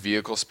electric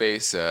vehicle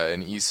space,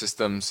 an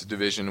E-Systems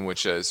division,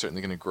 which is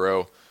certainly going to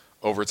grow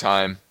over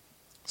time.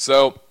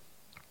 So,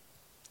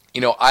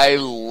 I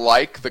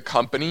like the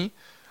company.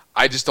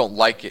 I just don't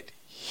like it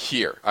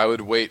here. I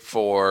would wait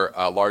for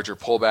a larger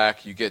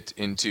pullback. You get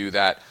into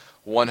that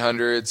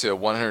 $100 to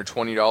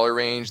 $120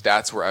 range.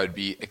 That's where I would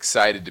be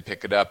excited to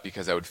pick it up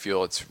because I would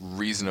feel it's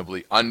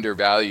reasonably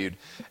undervalued.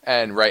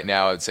 And right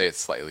now, I would say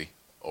it's slightly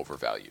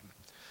overvalued.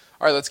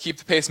 All right, let's keep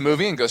the pace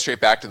moving and go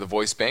straight back to the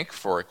voice bank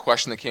for a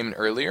question that came in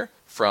earlier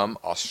from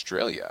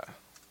Australia.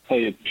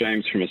 Hey, it's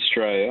James from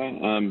Australia.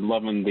 I'm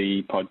loving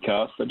the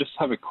podcast. I just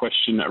have a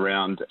question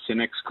around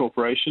Cenex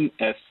Corporation,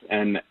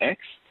 SNX.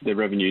 Their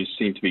revenues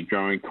seem to be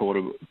growing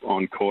quarter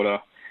on quarter,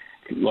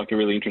 like a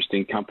really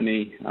interesting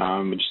company.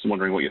 I'm just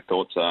wondering what your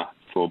thoughts are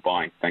for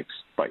buying. Thanks.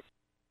 Bye.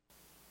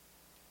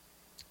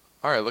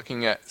 All right,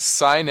 looking at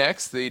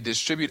Synex, they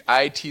distribute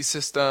IT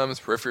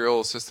systems,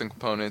 peripheral system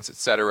components,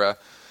 etc.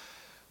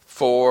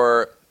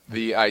 for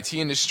the IT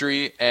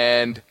industry.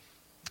 And,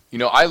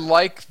 I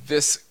like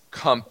this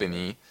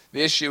company.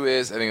 The issue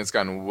is I think it's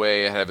gotten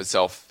way ahead of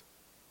itself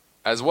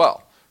as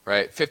well,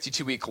 right?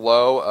 52-week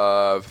low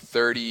of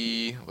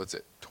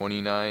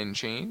 29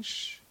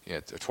 change?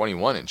 Yeah,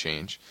 21 and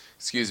change.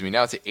 Excuse me.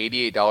 Now it's at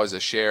 $88 a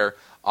share,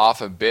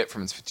 off a bit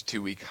from its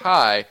 52-week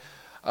high.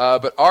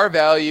 But our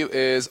value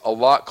is a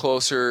lot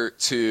closer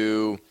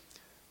to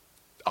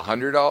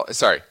 $100.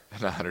 Sorry,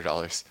 not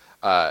 $100.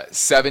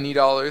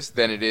 $70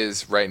 than it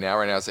is right now.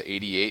 Right now it's at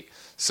 88.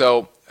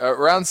 So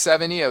around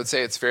 70, I would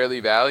say it's fairly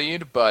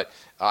valued, but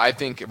I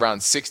think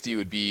around 60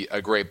 would be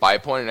a great buy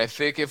point. And I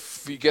think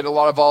if you get a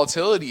lot of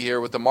volatility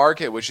here with the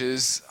market, which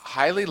is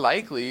highly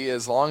likely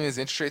as long as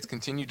interest rates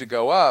continue to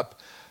go up,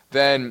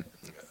 then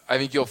I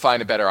think you'll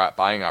find a better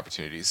buying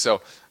opportunity.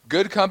 So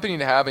good company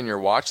to have in your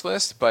watch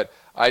list, but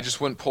I just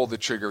wouldn't pull the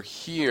trigger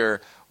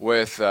here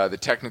with the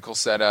technical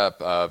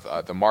setup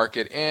of the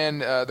market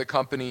and the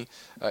company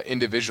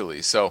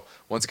individually. So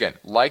once again,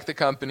 like the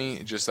company,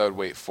 just I would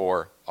wait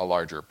for a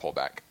larger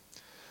pullback.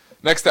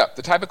 Next up,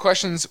 the type of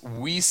questions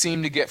we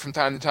seem to get from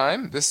time to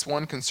time. This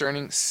one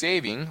concerning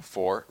saving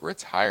for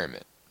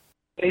retirement.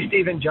 Hey,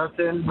 Stephen,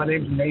 Justin. My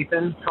name's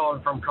Nathan,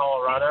 calling from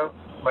Colorado.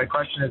 My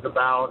question is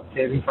about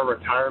saving for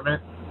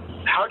retirement.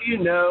 How do you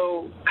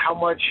know how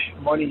much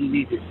money you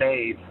need to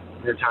save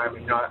in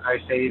retirement? I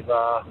save,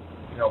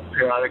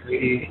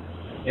 periodically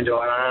into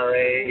an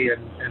IRA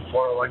and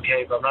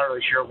 401k, but I'm not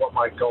really sure what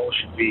my goal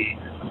should be.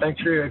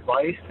 Thanks for your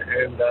advice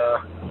and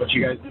what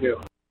you guys do.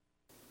 All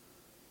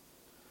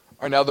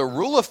right, now the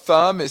rule of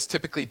thumb is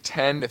typically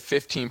 10 to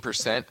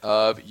 15%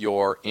 of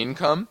your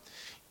income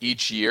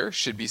each year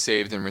should be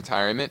saved in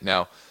retirement.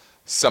 Now,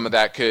 some of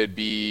that could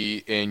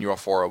be in your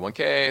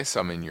 401k,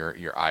 some in your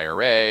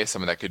IRA,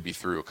 some of that could be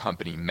through a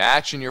company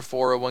match in your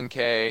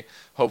 401k.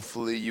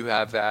 Hopefully you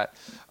have that.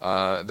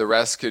 The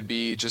rest could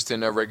be just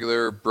in a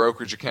regular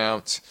brokerage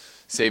account,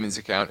 savings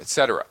account,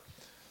 etc.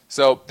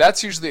 So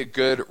that's usually a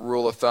good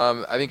rule of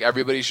thumb. I think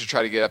everybody should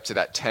try to get up to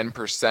that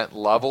 10%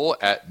 level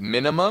at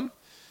minimum,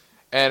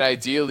 and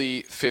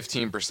ideally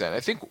 15%.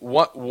 I think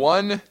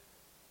one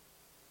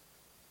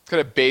kind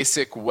of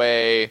basic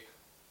way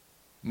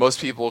most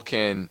people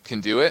can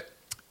do it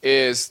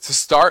is to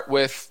start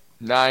with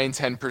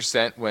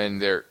 9-10% when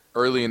they're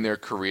early in their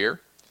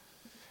career.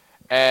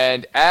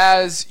 And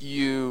as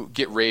you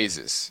get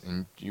raises,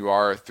 and you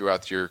are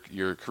throughout your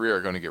career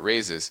are going to get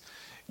raises,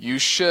 you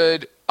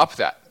should up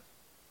that,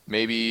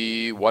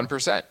 maybe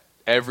 1%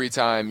 every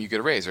time you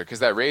get a raise, because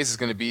that raise is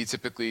going to be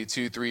typically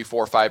 2, 3,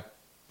 4, 5,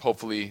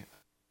 hopefully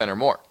or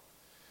more.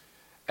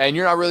 And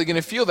you're not really going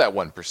to feel that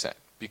 1%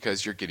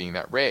 because you're getting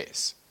that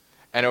raise.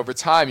 And over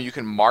time, you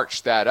can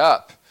march that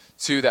up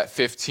to that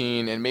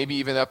 15 and maybe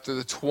even up to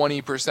the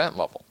 20%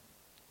 level.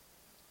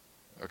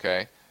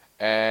 Okay?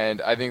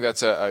 And I think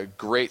that's a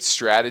great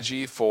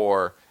strategy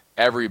for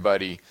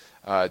everybody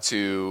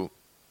to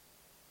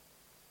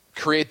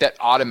create that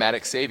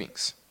automatic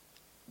savings,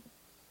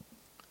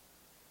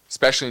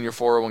 especially in your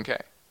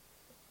 401k.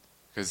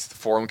 Because the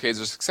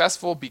 401ks are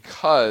successful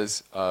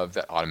because of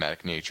that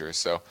automatic nature.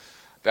 So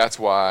that's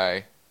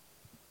why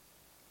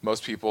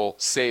most people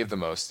save the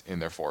most in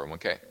their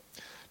 401k.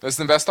 This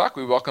is Invest Talk.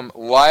 We welcome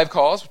live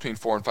calls between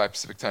 4 and 5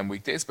 Pacific Time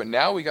weekdays. But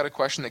now we got a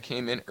question that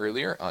came in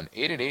earlier on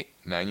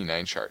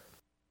 888-99-CHART.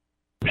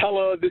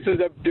 Hello, this is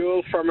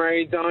Abdul from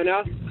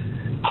Arizona.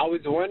 I was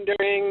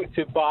wondering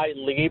to buy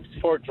Leaps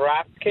for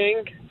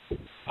DraftKings,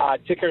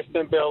 ticker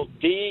symbol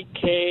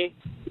DKNG.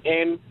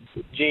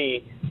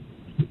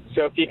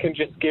 So if you can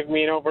just give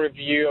me an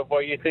overview of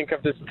what you think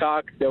of the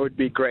stock, that would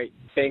be great.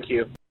 Thank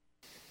you.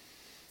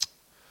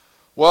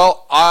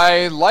 Well,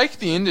 I like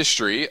the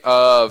industry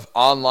of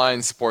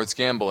online sports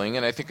gambling,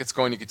 and I think it's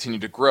going to continue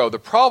to grow. The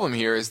problem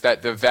here is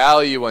that the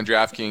value on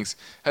DraftKings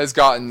has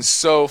gotten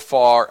so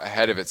far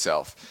ahead of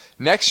itself.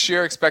 Next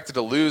year, expected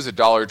to lose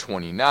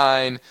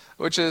 $1.29,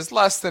 which is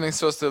less than it's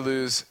supposed to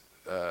lose.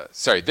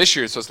 This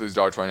year it's supposed to lose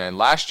 $1.29.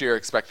 Last year,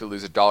 expected to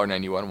lose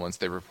 $1.91 once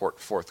they report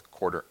fourth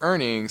quarter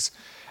earnings.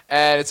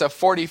 And it's a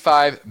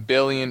 $45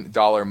 billion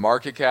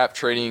market cap,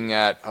 trading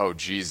at,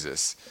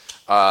 almost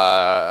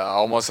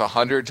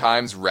 100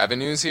 times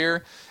revenues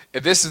here.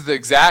 If this is the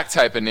exact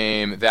type of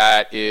name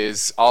that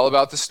is all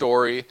about the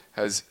story,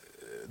 has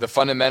the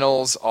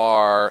fundamentals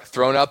are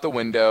thrown out the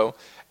window,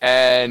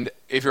 and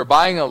if you're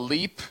buying a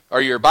Leap, or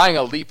you're buying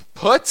a Leap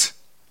put,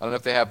 I don't know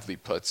if they have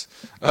Leap puts,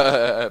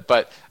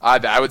 but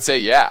I would say,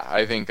 yeah,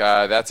 I think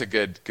that's a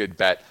good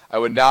bet. I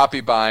would not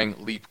be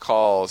buying Leap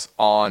calls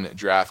on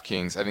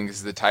DraftKings. I think this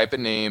is the type of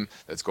name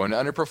that's going to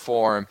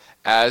underperform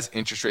as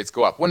interest rates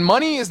go up. When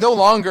money is no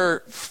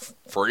longer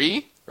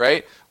free,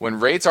 right? When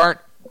rates aren't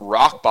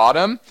rock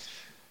bottom,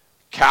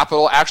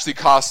 capital actually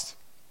costs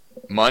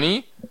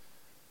money,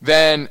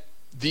 then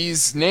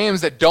these names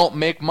that don't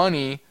make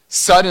money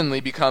suddenly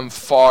become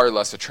far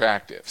less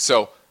attractive.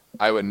 So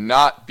I would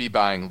not be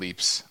buying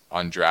Leaps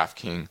on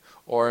DraftKings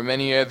or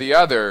many of the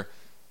other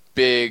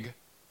big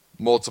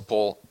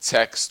multiple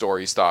tech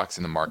story stocks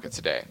in the market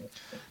today.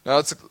 Now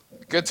let's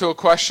get to a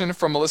question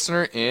from a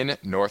listener in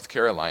North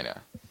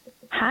Carolina.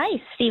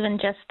 Hi, Steve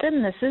and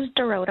Justin. This is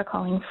Dorota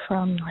calling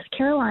from North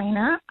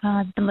Carolina.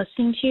 I've been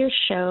listening to your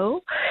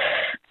show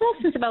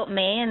since about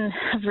May and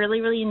have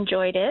really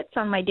enjoyed it. It's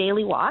on my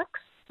daily walks.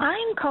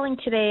 I'm calling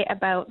today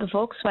about the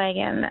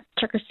Volkswagen,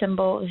 ticker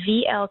symbol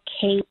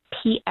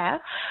VLKPF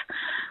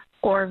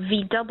or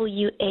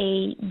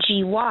VWAGY.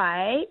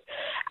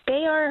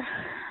 They are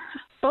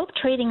both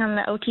trading on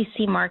the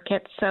OTC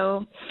market,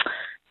 so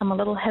I'm a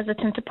little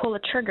hesitant to pull the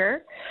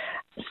trigger.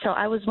 So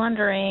I was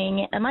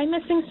wondering, am I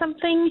missing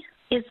something?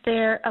 Is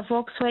there a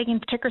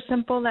Volkswagen ticker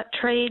symbol that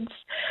trades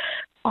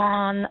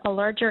on a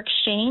larger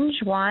exchange,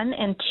 one?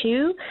 And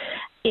two,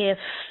 if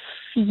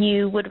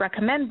you would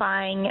recommend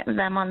buying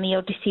them on the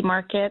OTC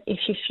market if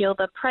you feel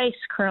the price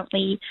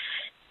currently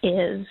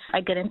is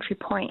a good entry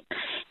point.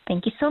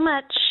 Thank you so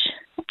much,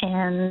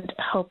 and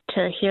hope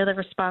to hear the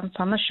response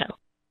on the show.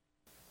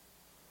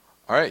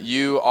 All right,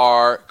 you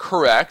are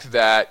correct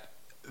that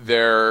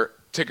their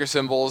ticker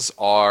symbols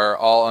are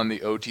all on the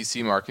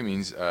OTC market,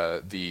 means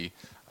the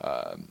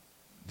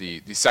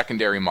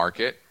secondary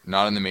market,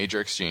 not on the major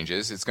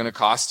exchanges. It's going to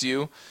cost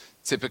you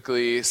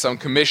typically some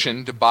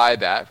commission to buy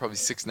that. Probably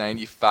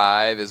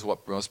 $6.95 is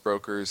what most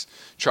brokers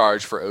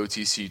charge for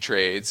OTC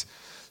trades.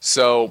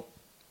 So,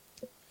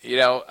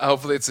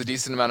 hopefully it's a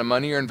decent amount of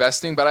money you're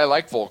investing, but I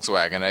like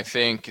Volkswagen. I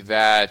think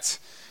that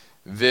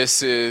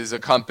this is a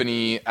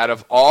company out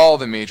of all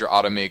the major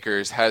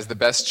automakers has the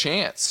best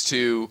chance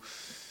to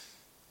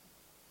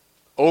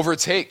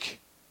overtake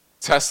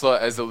Tesla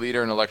as the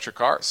leader in electric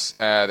cars.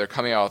 They're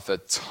coming out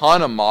with a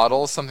ton of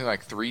models, something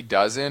like 3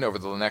 dozen over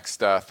the next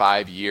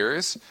 5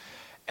 years.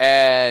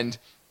 And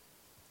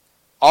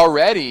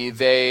already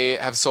they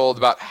have sold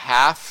about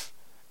half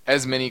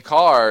as many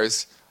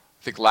cars,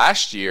 I think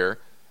last year,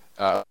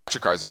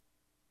 electric cars,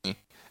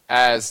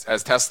 as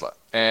Tesla.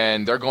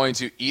 And they're going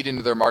to eat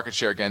into their market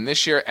share again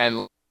this year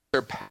and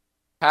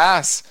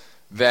surpass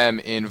them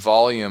in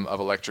volume of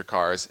electric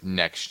cars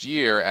next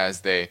year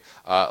as they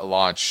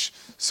launch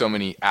so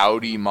many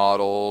Audi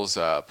models,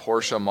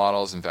 Porsche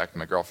models. In fact,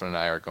 my girlfriend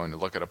and I are going to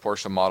look at a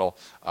Porsche model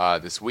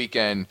this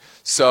weekend.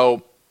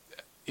 So,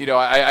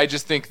 I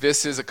just think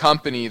this is a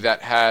company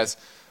that has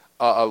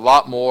a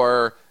lot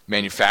more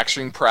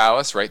manufacturing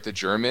prowess, right? The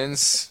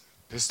Germans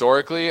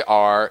historically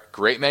are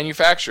great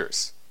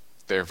manufacturers.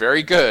 They're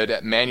very good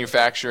at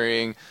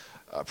manufacturing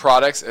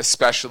products,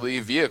 especially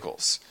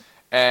vehicles.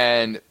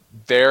 And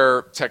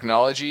their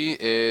technology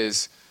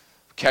is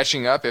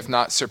catching up, if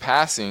not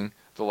surpassing,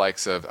 the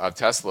likes of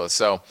Tesla.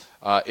 So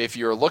if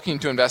you're looking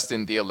to invest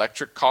in the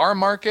electric car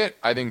market,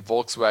 I think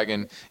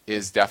Volkswagen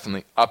is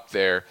definitely up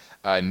there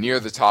near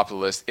the top of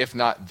the list, if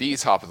not the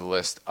top of the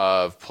list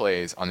of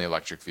plays on the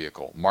electric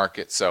vehicle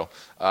market. So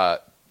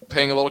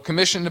paying a little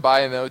commission to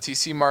buy in the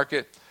OTC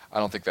market, I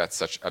don't think that's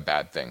such a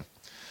bad thing.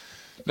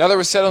 Now that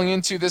we're settling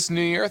into this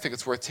new year, I think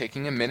it's worth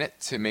taking a minute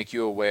to make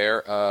you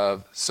aware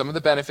of some of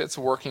the benefits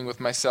of working with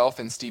myself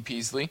and Steve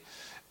Peasley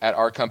at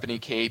our company,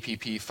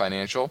 KPP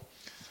Financial.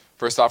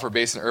 First off, we're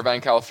based in Irvine,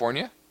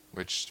 California,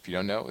 which, if you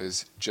don't know,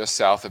 is just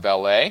south of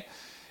LA.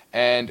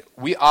 And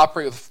we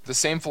operate with the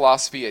same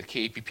philosophy at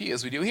KPP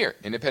as we do here,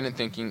 independent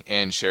thinking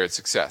and shared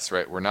success,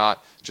 right? We're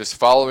not just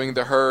following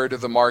the herd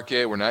of the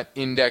market. We're not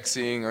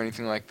indexing or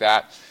anything like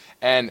that.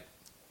 And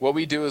what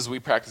we do is we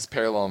practice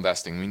parallel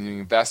investing. We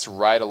invest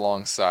right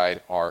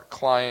alongside our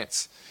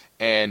clients,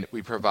 and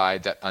we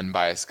provide that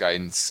unbiased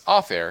guidance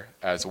off air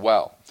as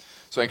well.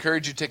 So I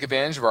encourage you to take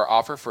advantage of our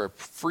offer for a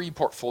free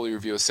portfolio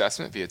review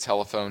assessment via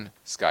telephone,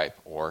 Skype,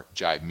 or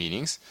Jive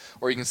meetings,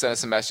 or you can send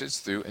us a message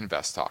through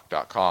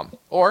investtalk.com,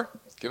 or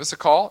give us a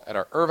call at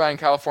our Irvine,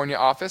 California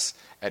office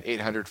at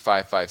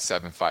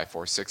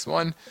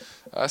 800-557-5461.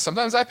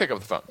 Sometimes I pick up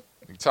the phone.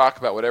 We can talk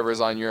about whatever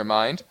is on your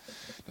mind.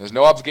 There's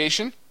no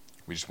obligation.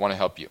 We just want to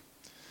help you.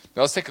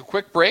 Now let's take a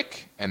quick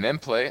break and then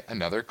play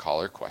another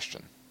caller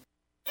question.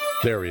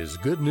 There is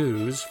good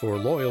news for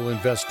loyal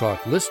Invest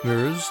Talk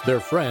listeners, their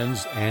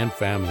friends, and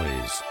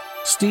families.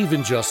 Steve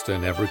and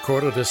Justin have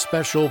recorded a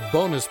special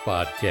bonus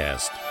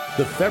podcast,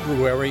 the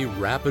February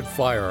Rapid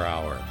Fire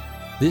Hour.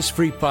 This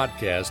free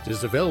podcast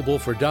is available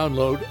for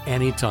download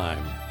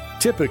anytime.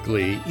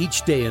 Typically,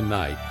 each day and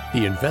night,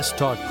 the Invest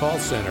Talk call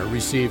center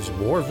receives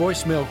more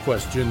voicemail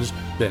questions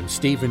than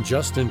Steve and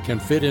Justin can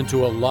fit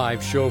into a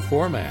live show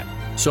format.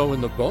 So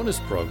in the bonus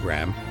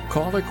program,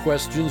 caller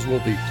questions will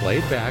be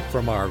played back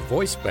from our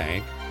voice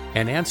bank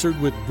and answered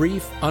with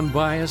brief,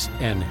 unbiased,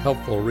 and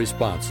helpful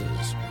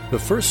responses. The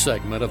first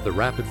segment of the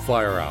Rapid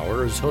Fire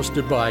Hour is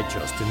hosted by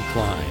Justin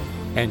Klein,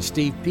 and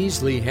Steve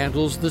Peasley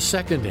handles the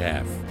second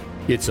half.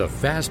 It's a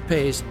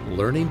fast-paced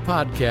learning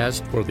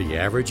podcast for the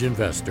average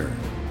investor.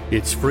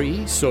 It's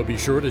free, so be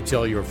sure to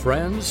tell your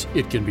friends.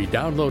 It can be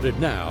downloaded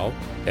now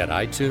at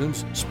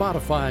iTunes,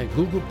 Spotify,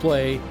 Google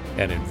Play,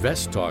 and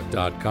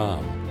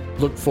investtalk.com.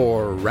 Look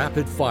for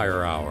Rapid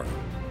Fire Hour.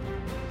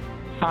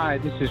 Hi,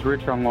 this is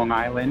Rich on Long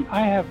Island.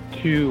 I have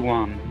two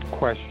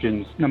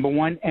questions. Number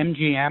one,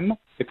 MGM,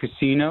 the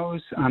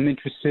casinos. I'm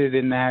interested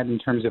in that in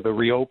terms of a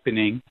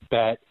reopening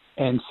bet.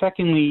 And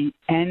secondly,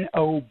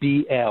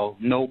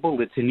 NOBL,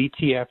 Noble. It's an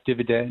ETF,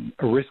 Dividend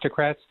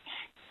Aristocrats.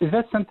 Is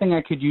that something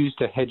I could use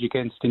to hedge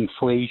against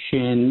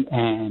inflation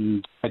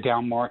and a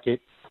down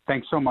market?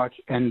 Thanks so much.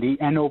 And the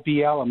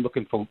NOBL, I'm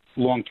looking for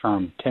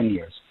long-term, 10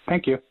 years.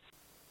 Thank you.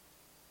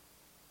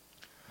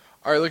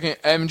 All right, looking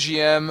at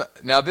MGM.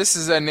 Now, this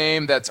is a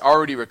name that's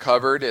already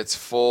recovered its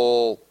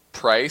full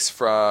price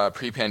from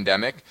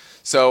pre-pandemic.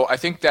 So I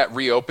think that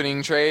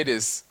reopening trade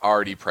is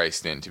already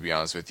priced in, to be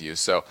honest with you.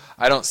 So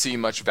I don't see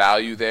much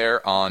value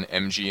there on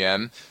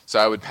MGM. So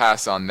I would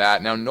pass on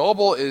that. Now,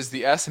 Noble is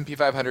the S&P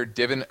 500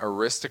 Dividend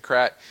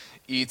Aristocrat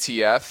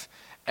ETF.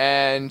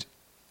 And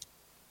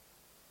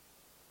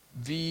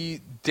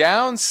the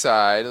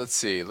downside, let's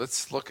see.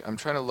 Let's look. I'm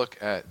trying to look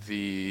at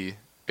the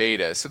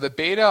beta. So the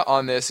beta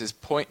on this is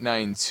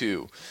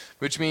 0.92,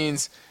 which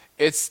means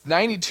it's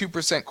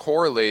 92%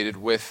 correlated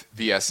with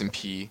the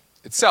S&P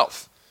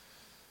itself.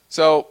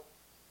 So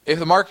if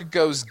the market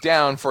goes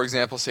down, for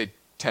example, say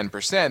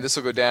 10%, this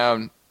will go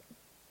down,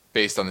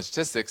 based on the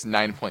statistics,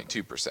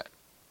 9.2%.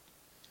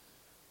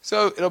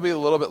 So it'll be a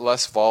little bit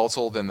less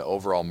volatile than the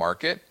overall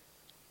market.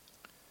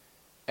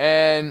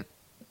 And,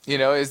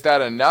 is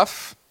that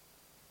enough?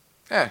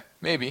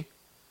 Maybe.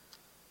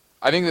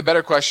 I think the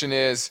better question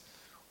is,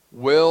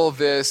 will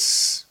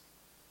this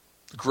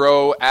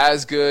grow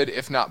as good,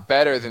 if not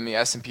better, than the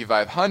S&P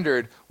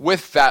 500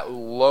 with that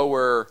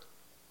lower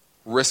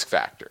risk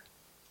factor?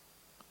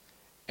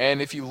 And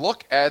if you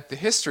look at the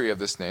history of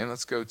this name,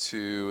 let's go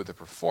to the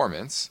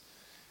performance.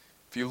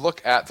 If you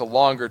look at the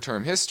longer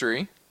term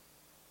history,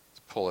 let's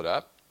pull it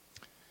up,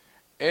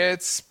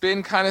 it's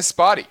been kind of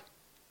spotty.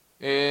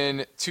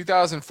 In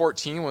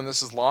 2014, when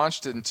this was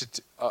launched, and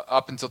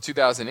up until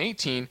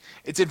 2018,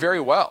 it did very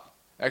well.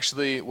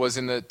 Actually was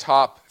in the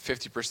top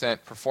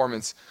 50%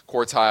 performance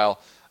quartile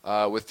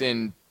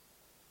within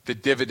the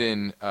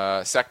dividend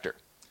sector.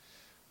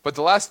 But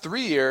the last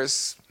 3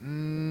 years,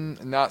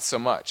 not so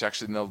much.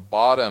 Actually, in the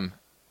bottom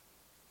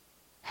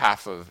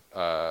half of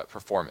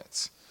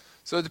performance.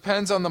 So it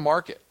depends on the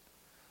market.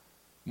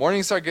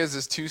 Morningstar gives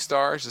us 2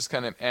 stars, just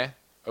kind of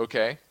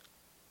okay.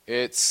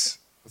 Let's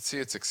see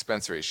its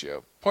expense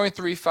ratio.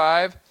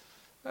 0.35,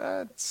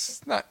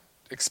 it's not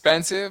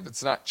expensive,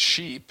 it's not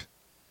cheap.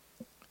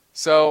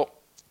 So,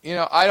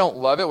 I don't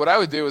love it. What I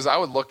would do is I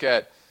would look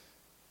at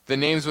the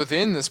names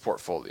within this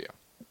portfolio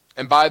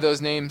and buy those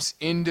names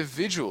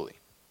individually.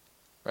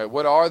 Right?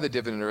 What are the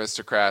dividend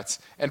aristocrats?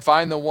 And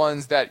find the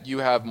ones that you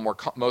have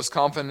most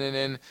confident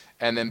in,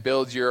 and then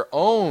build your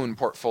own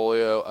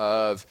portfolio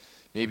of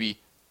maybe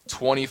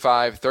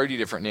 25, 30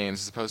 different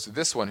names, as opposed to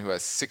this one who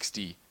has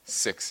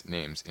 66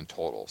 names in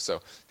total.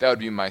 So that would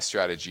be my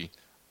strategy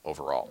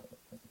overall.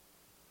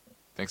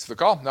 Thanks for the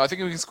call. Now I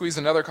think we can squeeze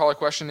another caller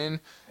question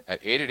in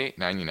at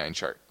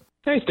 888-99-CHART.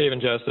 Hey, Steve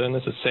and Justin.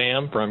 This is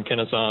Sam from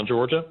Kennesaw,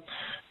 Georgia.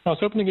 I was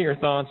hoping to get your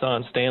thoughts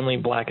on Stanley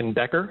Black &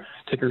 Decker,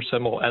 ticker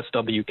symbol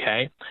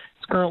SWK.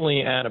 It's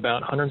currently at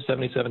about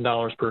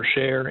 $177 per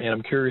share, and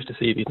I'm curious to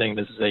see if you think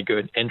this is a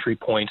good entry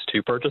point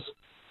to purchase.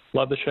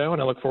 Love the show,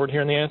 and I look forward to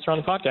hearing the answer on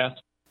the podcast.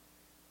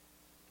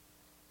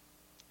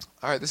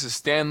 All right, this is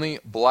Stanley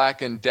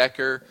Black &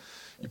 Decker.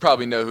 You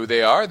probably know who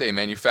they are. They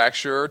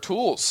manufacture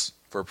tools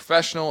for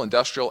professional,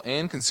 industrial,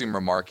 and consumer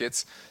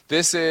markets.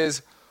 This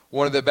is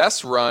one of the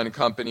best run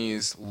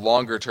companies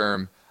longer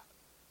term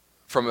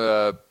from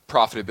a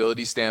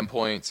profitability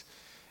standpoint,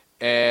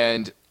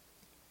 and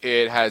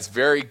it has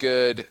very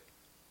good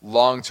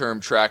long-term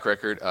track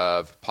record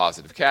of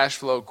positive cash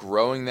flow,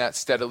 growing that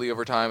steadily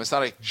over time. It's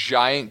not a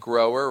giant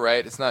grower,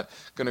 right? It's not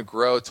going to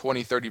grow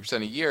 20,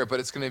 30% a year, but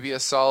it's going to be a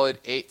solid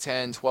 8,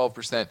 10,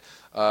 12%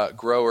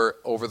 grower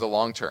over the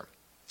long term.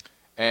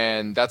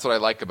 And that's what I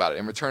like about it.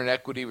 And return on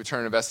equity, return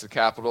on invested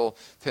capital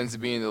tends to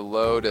be in the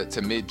low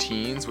to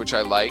mid-teens, which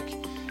I like.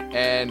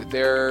 And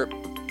they're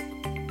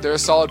a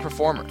solid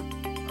performer.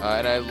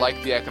 And I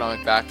like the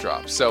economic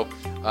backdrop. So,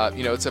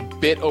 it's a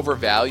bit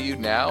overvalued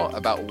now.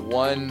 About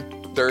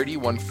 130,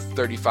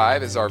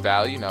 135 is our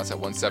value. Now it's at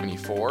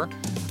 174.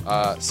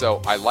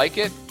 So I like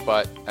it,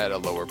 but at a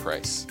lower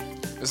price.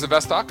 This is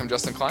Invest Talk. I'm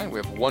Justin Klein. We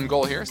have one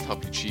goal here is to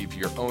help you achieve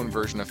your own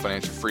version of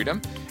financial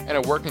freedom. And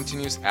our work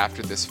continues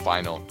after this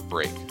final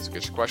break. So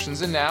get your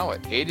questions in now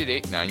at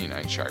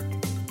 888-99-CHART.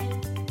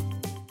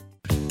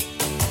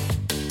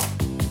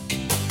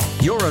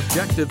 Your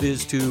objective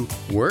is to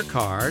work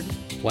hard,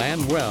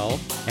 plan well,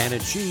 and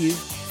achieve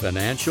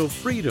financial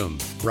freedom,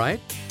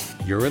 right?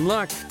 You're in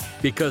luck,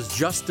 because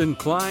Justin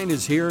Klein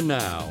is here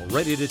now,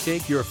 ready to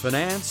take your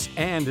finance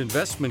and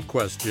investment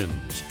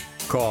questions.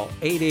 Call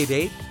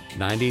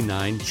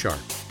 888-99-CHART.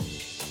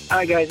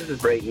 Hi guys, this is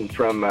Brayton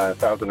from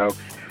Thousand Oaks.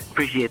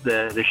 Appreciate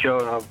the show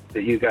and all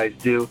that you guys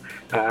do.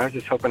 I was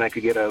just hoping I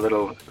could get a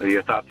little of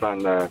your thoughts on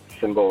the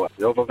symbol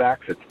Novavax.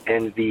 It's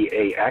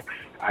NVAX.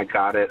 I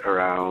got it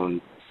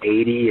around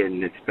 80,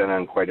 and it's been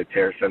on quite a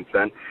tear since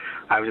then.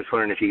 I was just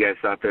wondering if you guys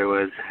thought there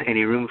was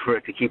any room for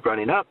it to keep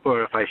running up,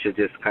 or if I should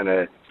just kind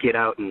of get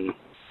out and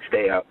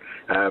stay out.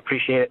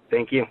 Appreciate it.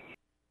 Thank you.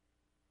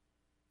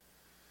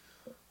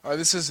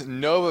 This is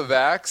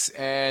Novavax,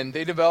 and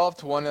they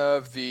developed one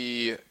of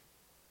the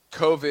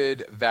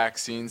COVID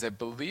vaccines. I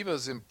believe it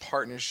was in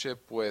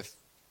partnership with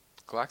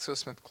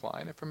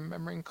GlaxoSmithKline, if I'm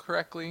remembering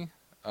correctly.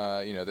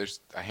 There's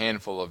a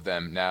handful of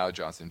them now.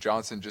 Johnson &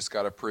 Johnson just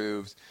got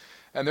approved.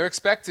 And they're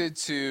expected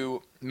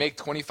to make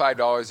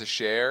 $25 a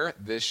share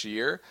this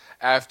year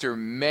after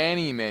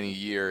many, many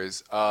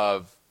years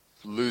of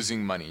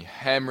losing money,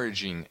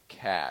 hemorrhaging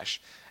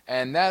cash.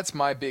 And that's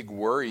my big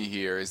worry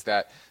here, is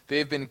that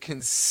they've been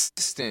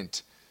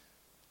consistent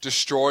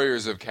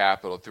destroyers of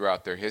capital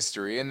throughout their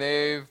history, and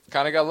they've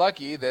kind of got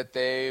lucky that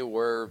they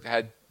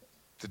had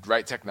the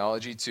right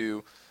technology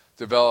to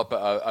develop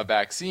a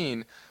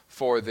vaccine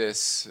for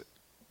this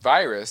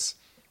virus.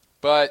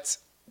 But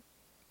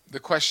the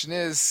question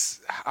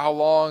is, how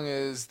long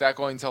is that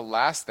going to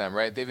last them,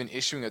 right? They've been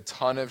issuing a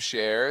ton of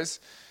shares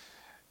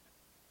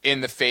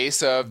in the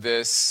face of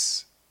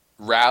this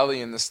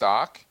rally in the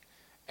stock,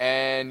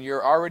 and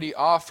you're already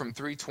off from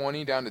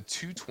 320 down to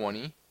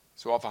 220,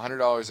 so off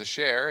 $100 a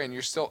share, and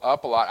you're still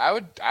up a lot.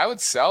 I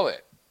would sell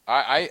it.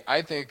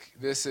 I think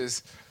this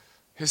is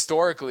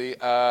historically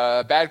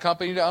a bad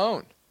company to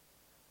own,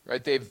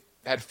 right? They've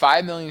had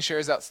 5 million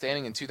shares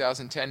outstanding in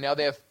 2010. Now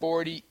they have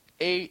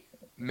 48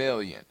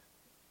 million.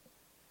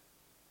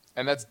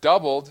 And that's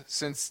doubled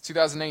since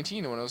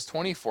 2019 when it was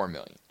 24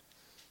 million.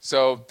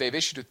 So they've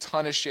issued a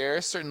ton of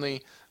shares,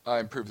 certainly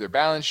improved their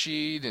balance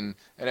sheet and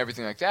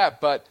everything like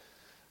that. But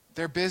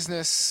their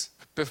business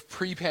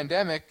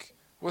pre-pandemic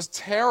was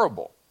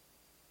terrible.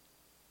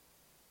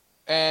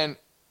 And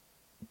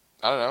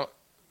I don't know.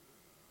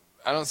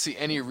 I don't see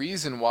any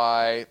reason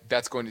why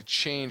that's going to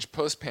change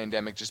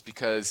post-pandemic just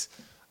because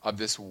of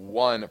this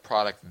one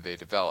product that they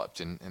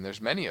developed. And there's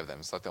many of them.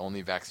 It's not the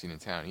only vaccine in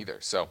town either.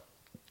 So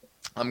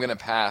I'm going to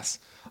pass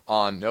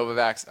on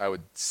Novavax. I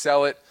would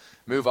sell it,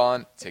 move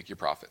on, take your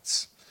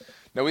profits.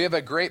 Now, we have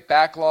a great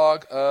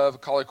backlog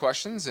of caller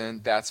questions,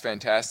 and that's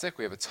fantastic.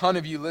 We have a ton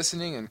of you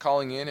listening and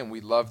calling in, and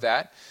we love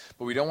that.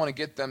 But we don't want to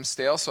get them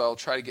stale, so I'll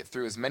try to get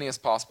through as many as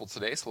possible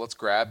today. So let's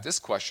grab this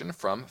question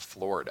from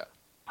Florida.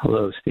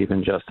 Hello, Steve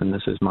and Justin.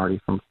 This is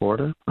Marty from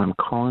Florida. I'm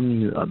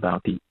calling you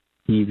about the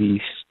EV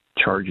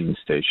charging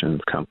stations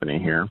company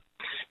here.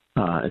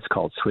 It's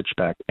called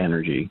Switchback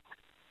Energy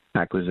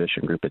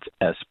Acquisition Group. It's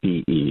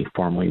SBE,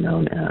 formerly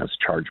known as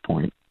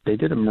ChargePoint. They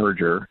did a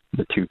merger,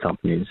 the two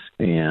companies,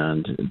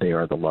 and they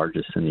are the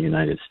largest in the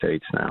United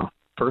States now.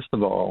 First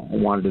of all, I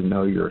wanted to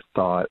know your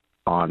thought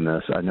on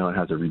this. I know it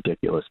has a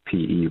ridiculous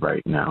PE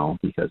right now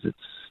because it's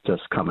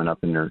just coming up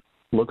and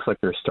looks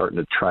like they're starting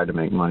to try to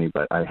make money,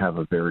 but I have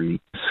a very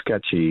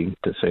sketchy,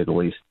 to say the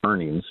least,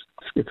 earnings.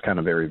 It's kind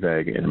of very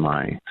vague in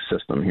my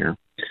system here.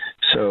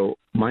 So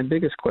my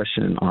biggest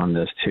question on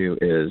this, too,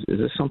 is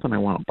this something I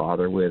want to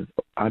bother with?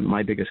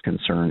 My biggest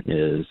concern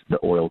is the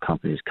oil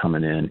companies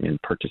coming in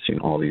and purchasing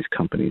all these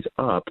companies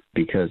up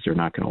because they're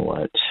not going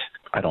to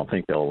I don't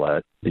think they'll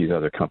let these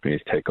other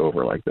companies take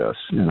over like this,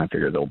 and I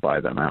figure they'll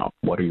buy them out.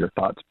 What are your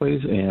thoughts,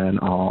 please? And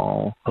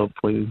I'll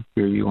hopefully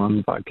hear you on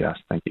the podcast.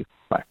 Thank you.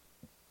 Bye.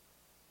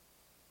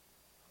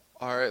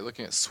 All right,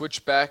 looking at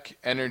Switchback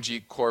Energy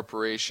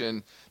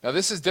Corporation. Now,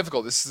 this is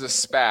difficult. This is a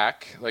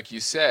SPAC, like you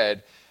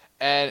said.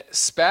 And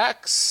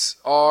SPACs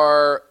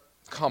are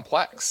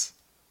complex.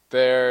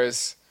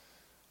 There's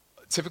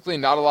typically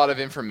not a lot of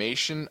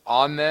information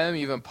on them,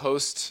 even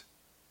post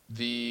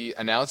the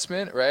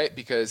announcement, right?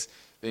 Because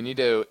they need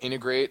to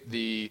integrate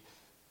the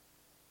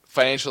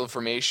financial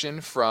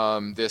information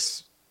from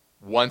this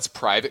once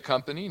private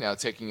company, now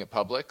taking it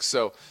public.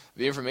 So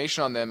the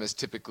information on them is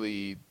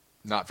typically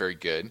not very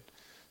good.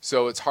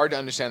 So it's hard to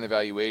understand the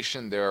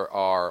valuation. There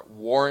are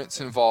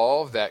warrants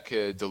involved that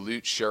could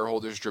dilute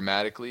shareholders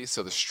dramatically.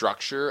 So the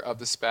structure of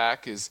the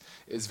SPAC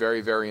is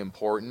very, very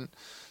important.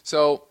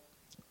 So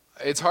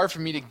it's hard for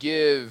me to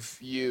give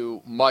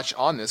you much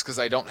on this because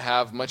I don't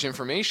have much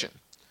information.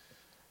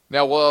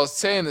 Now, what I'll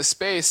say in this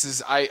space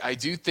is I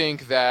do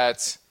think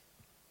that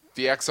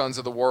the Exxons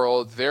of the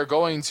world, they're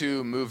going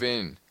to move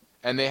in.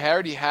 And they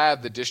already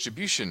have the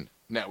distribution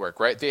network,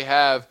 right? They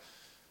have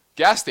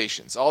gas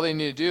stations. All they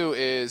need to do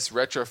is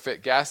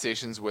retrofit gas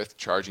stations with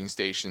charging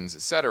stations,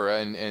 et cetera,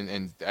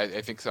 and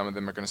I think some of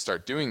them are going to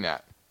start doing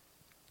that.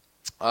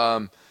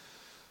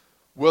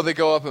 Will they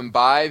go up and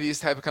buy these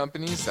type of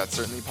companies? That's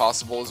certainly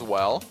possible as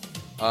well.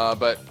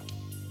 But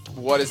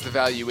what is the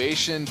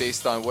valuation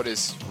based on what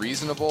is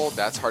reasonable?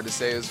 That's hard to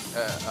say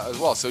as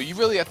well. So you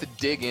really have to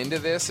dig into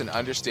this and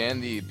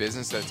understand the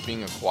business that's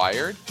being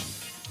acquired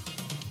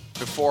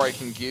before I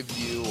can give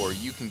you, or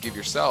you can give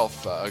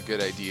yourself, a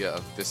good idea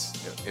of this,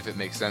 if it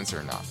makes sense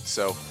or not.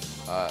 So,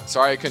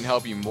 sorry I couldn't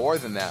help you more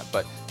than that,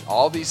 but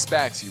all these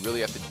SPACs, you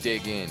really have to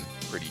dig in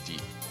pretty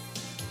deep.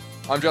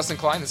 I'm Justin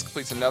Klein. This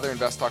completes another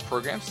Invest Talk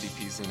program. Steve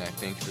Peasley and I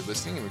thank you for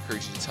listening, and we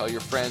encourage you to tell your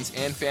friends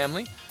and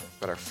family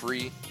about our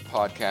free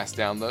podcast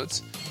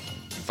downloads.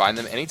 You can find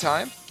them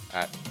anytime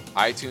at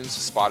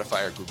iTunes,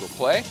 Spotify, or Google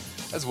Play,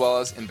 as well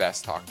as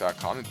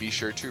investtalk.com, and be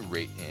sure to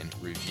rate and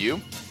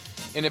review.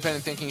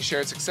 Independent thinking,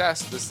 shared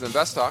success. This is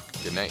Invest Talk.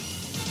 Good night.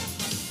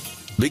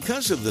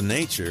 Because of the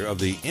nature of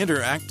the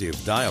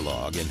interactive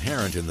dialogue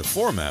inherent in the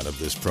format of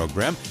this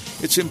program,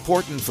 it's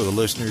important for the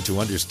listener to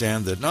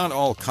understand that not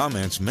all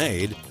comments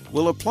made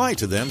will apply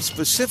to them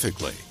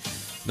specifically.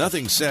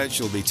 Nothing said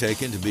shall be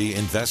taken to be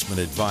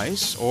investment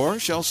advice, or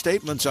shall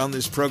statements on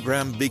this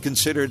program be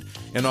considered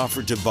an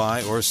offer to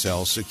buy or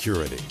sell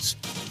securities.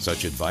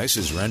 Such advice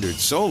is rendered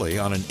solely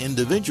on an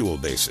individual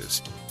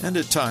basis, and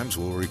at times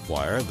will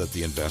require that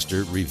the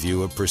investor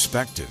review a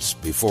prospectus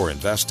before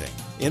investing.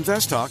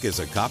 Invest Talk is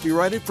a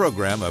copyrighted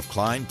program of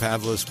Klein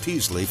Pavlis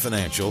Peasley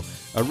Financial,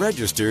 a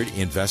registered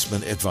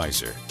investment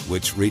advisor,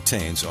 which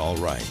retains all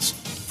rights.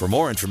 For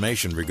more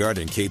information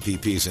regarding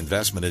KPP's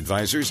investment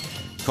advisors,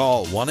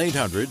 call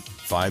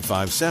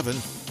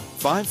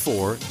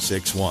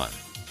 1-800-557-5461.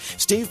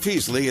 Steve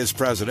Peasley is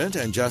President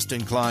and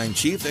Justin Klein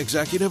Chief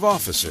Executive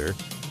Officer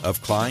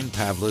of Klein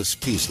Pavlis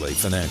Peasley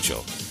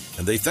Financial.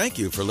 And they thank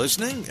you for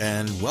listening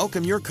and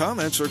welcome your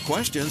comments or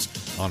questions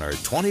on our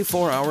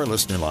 24-hour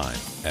listener line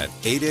at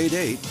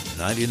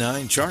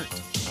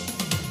 888-99-CHART.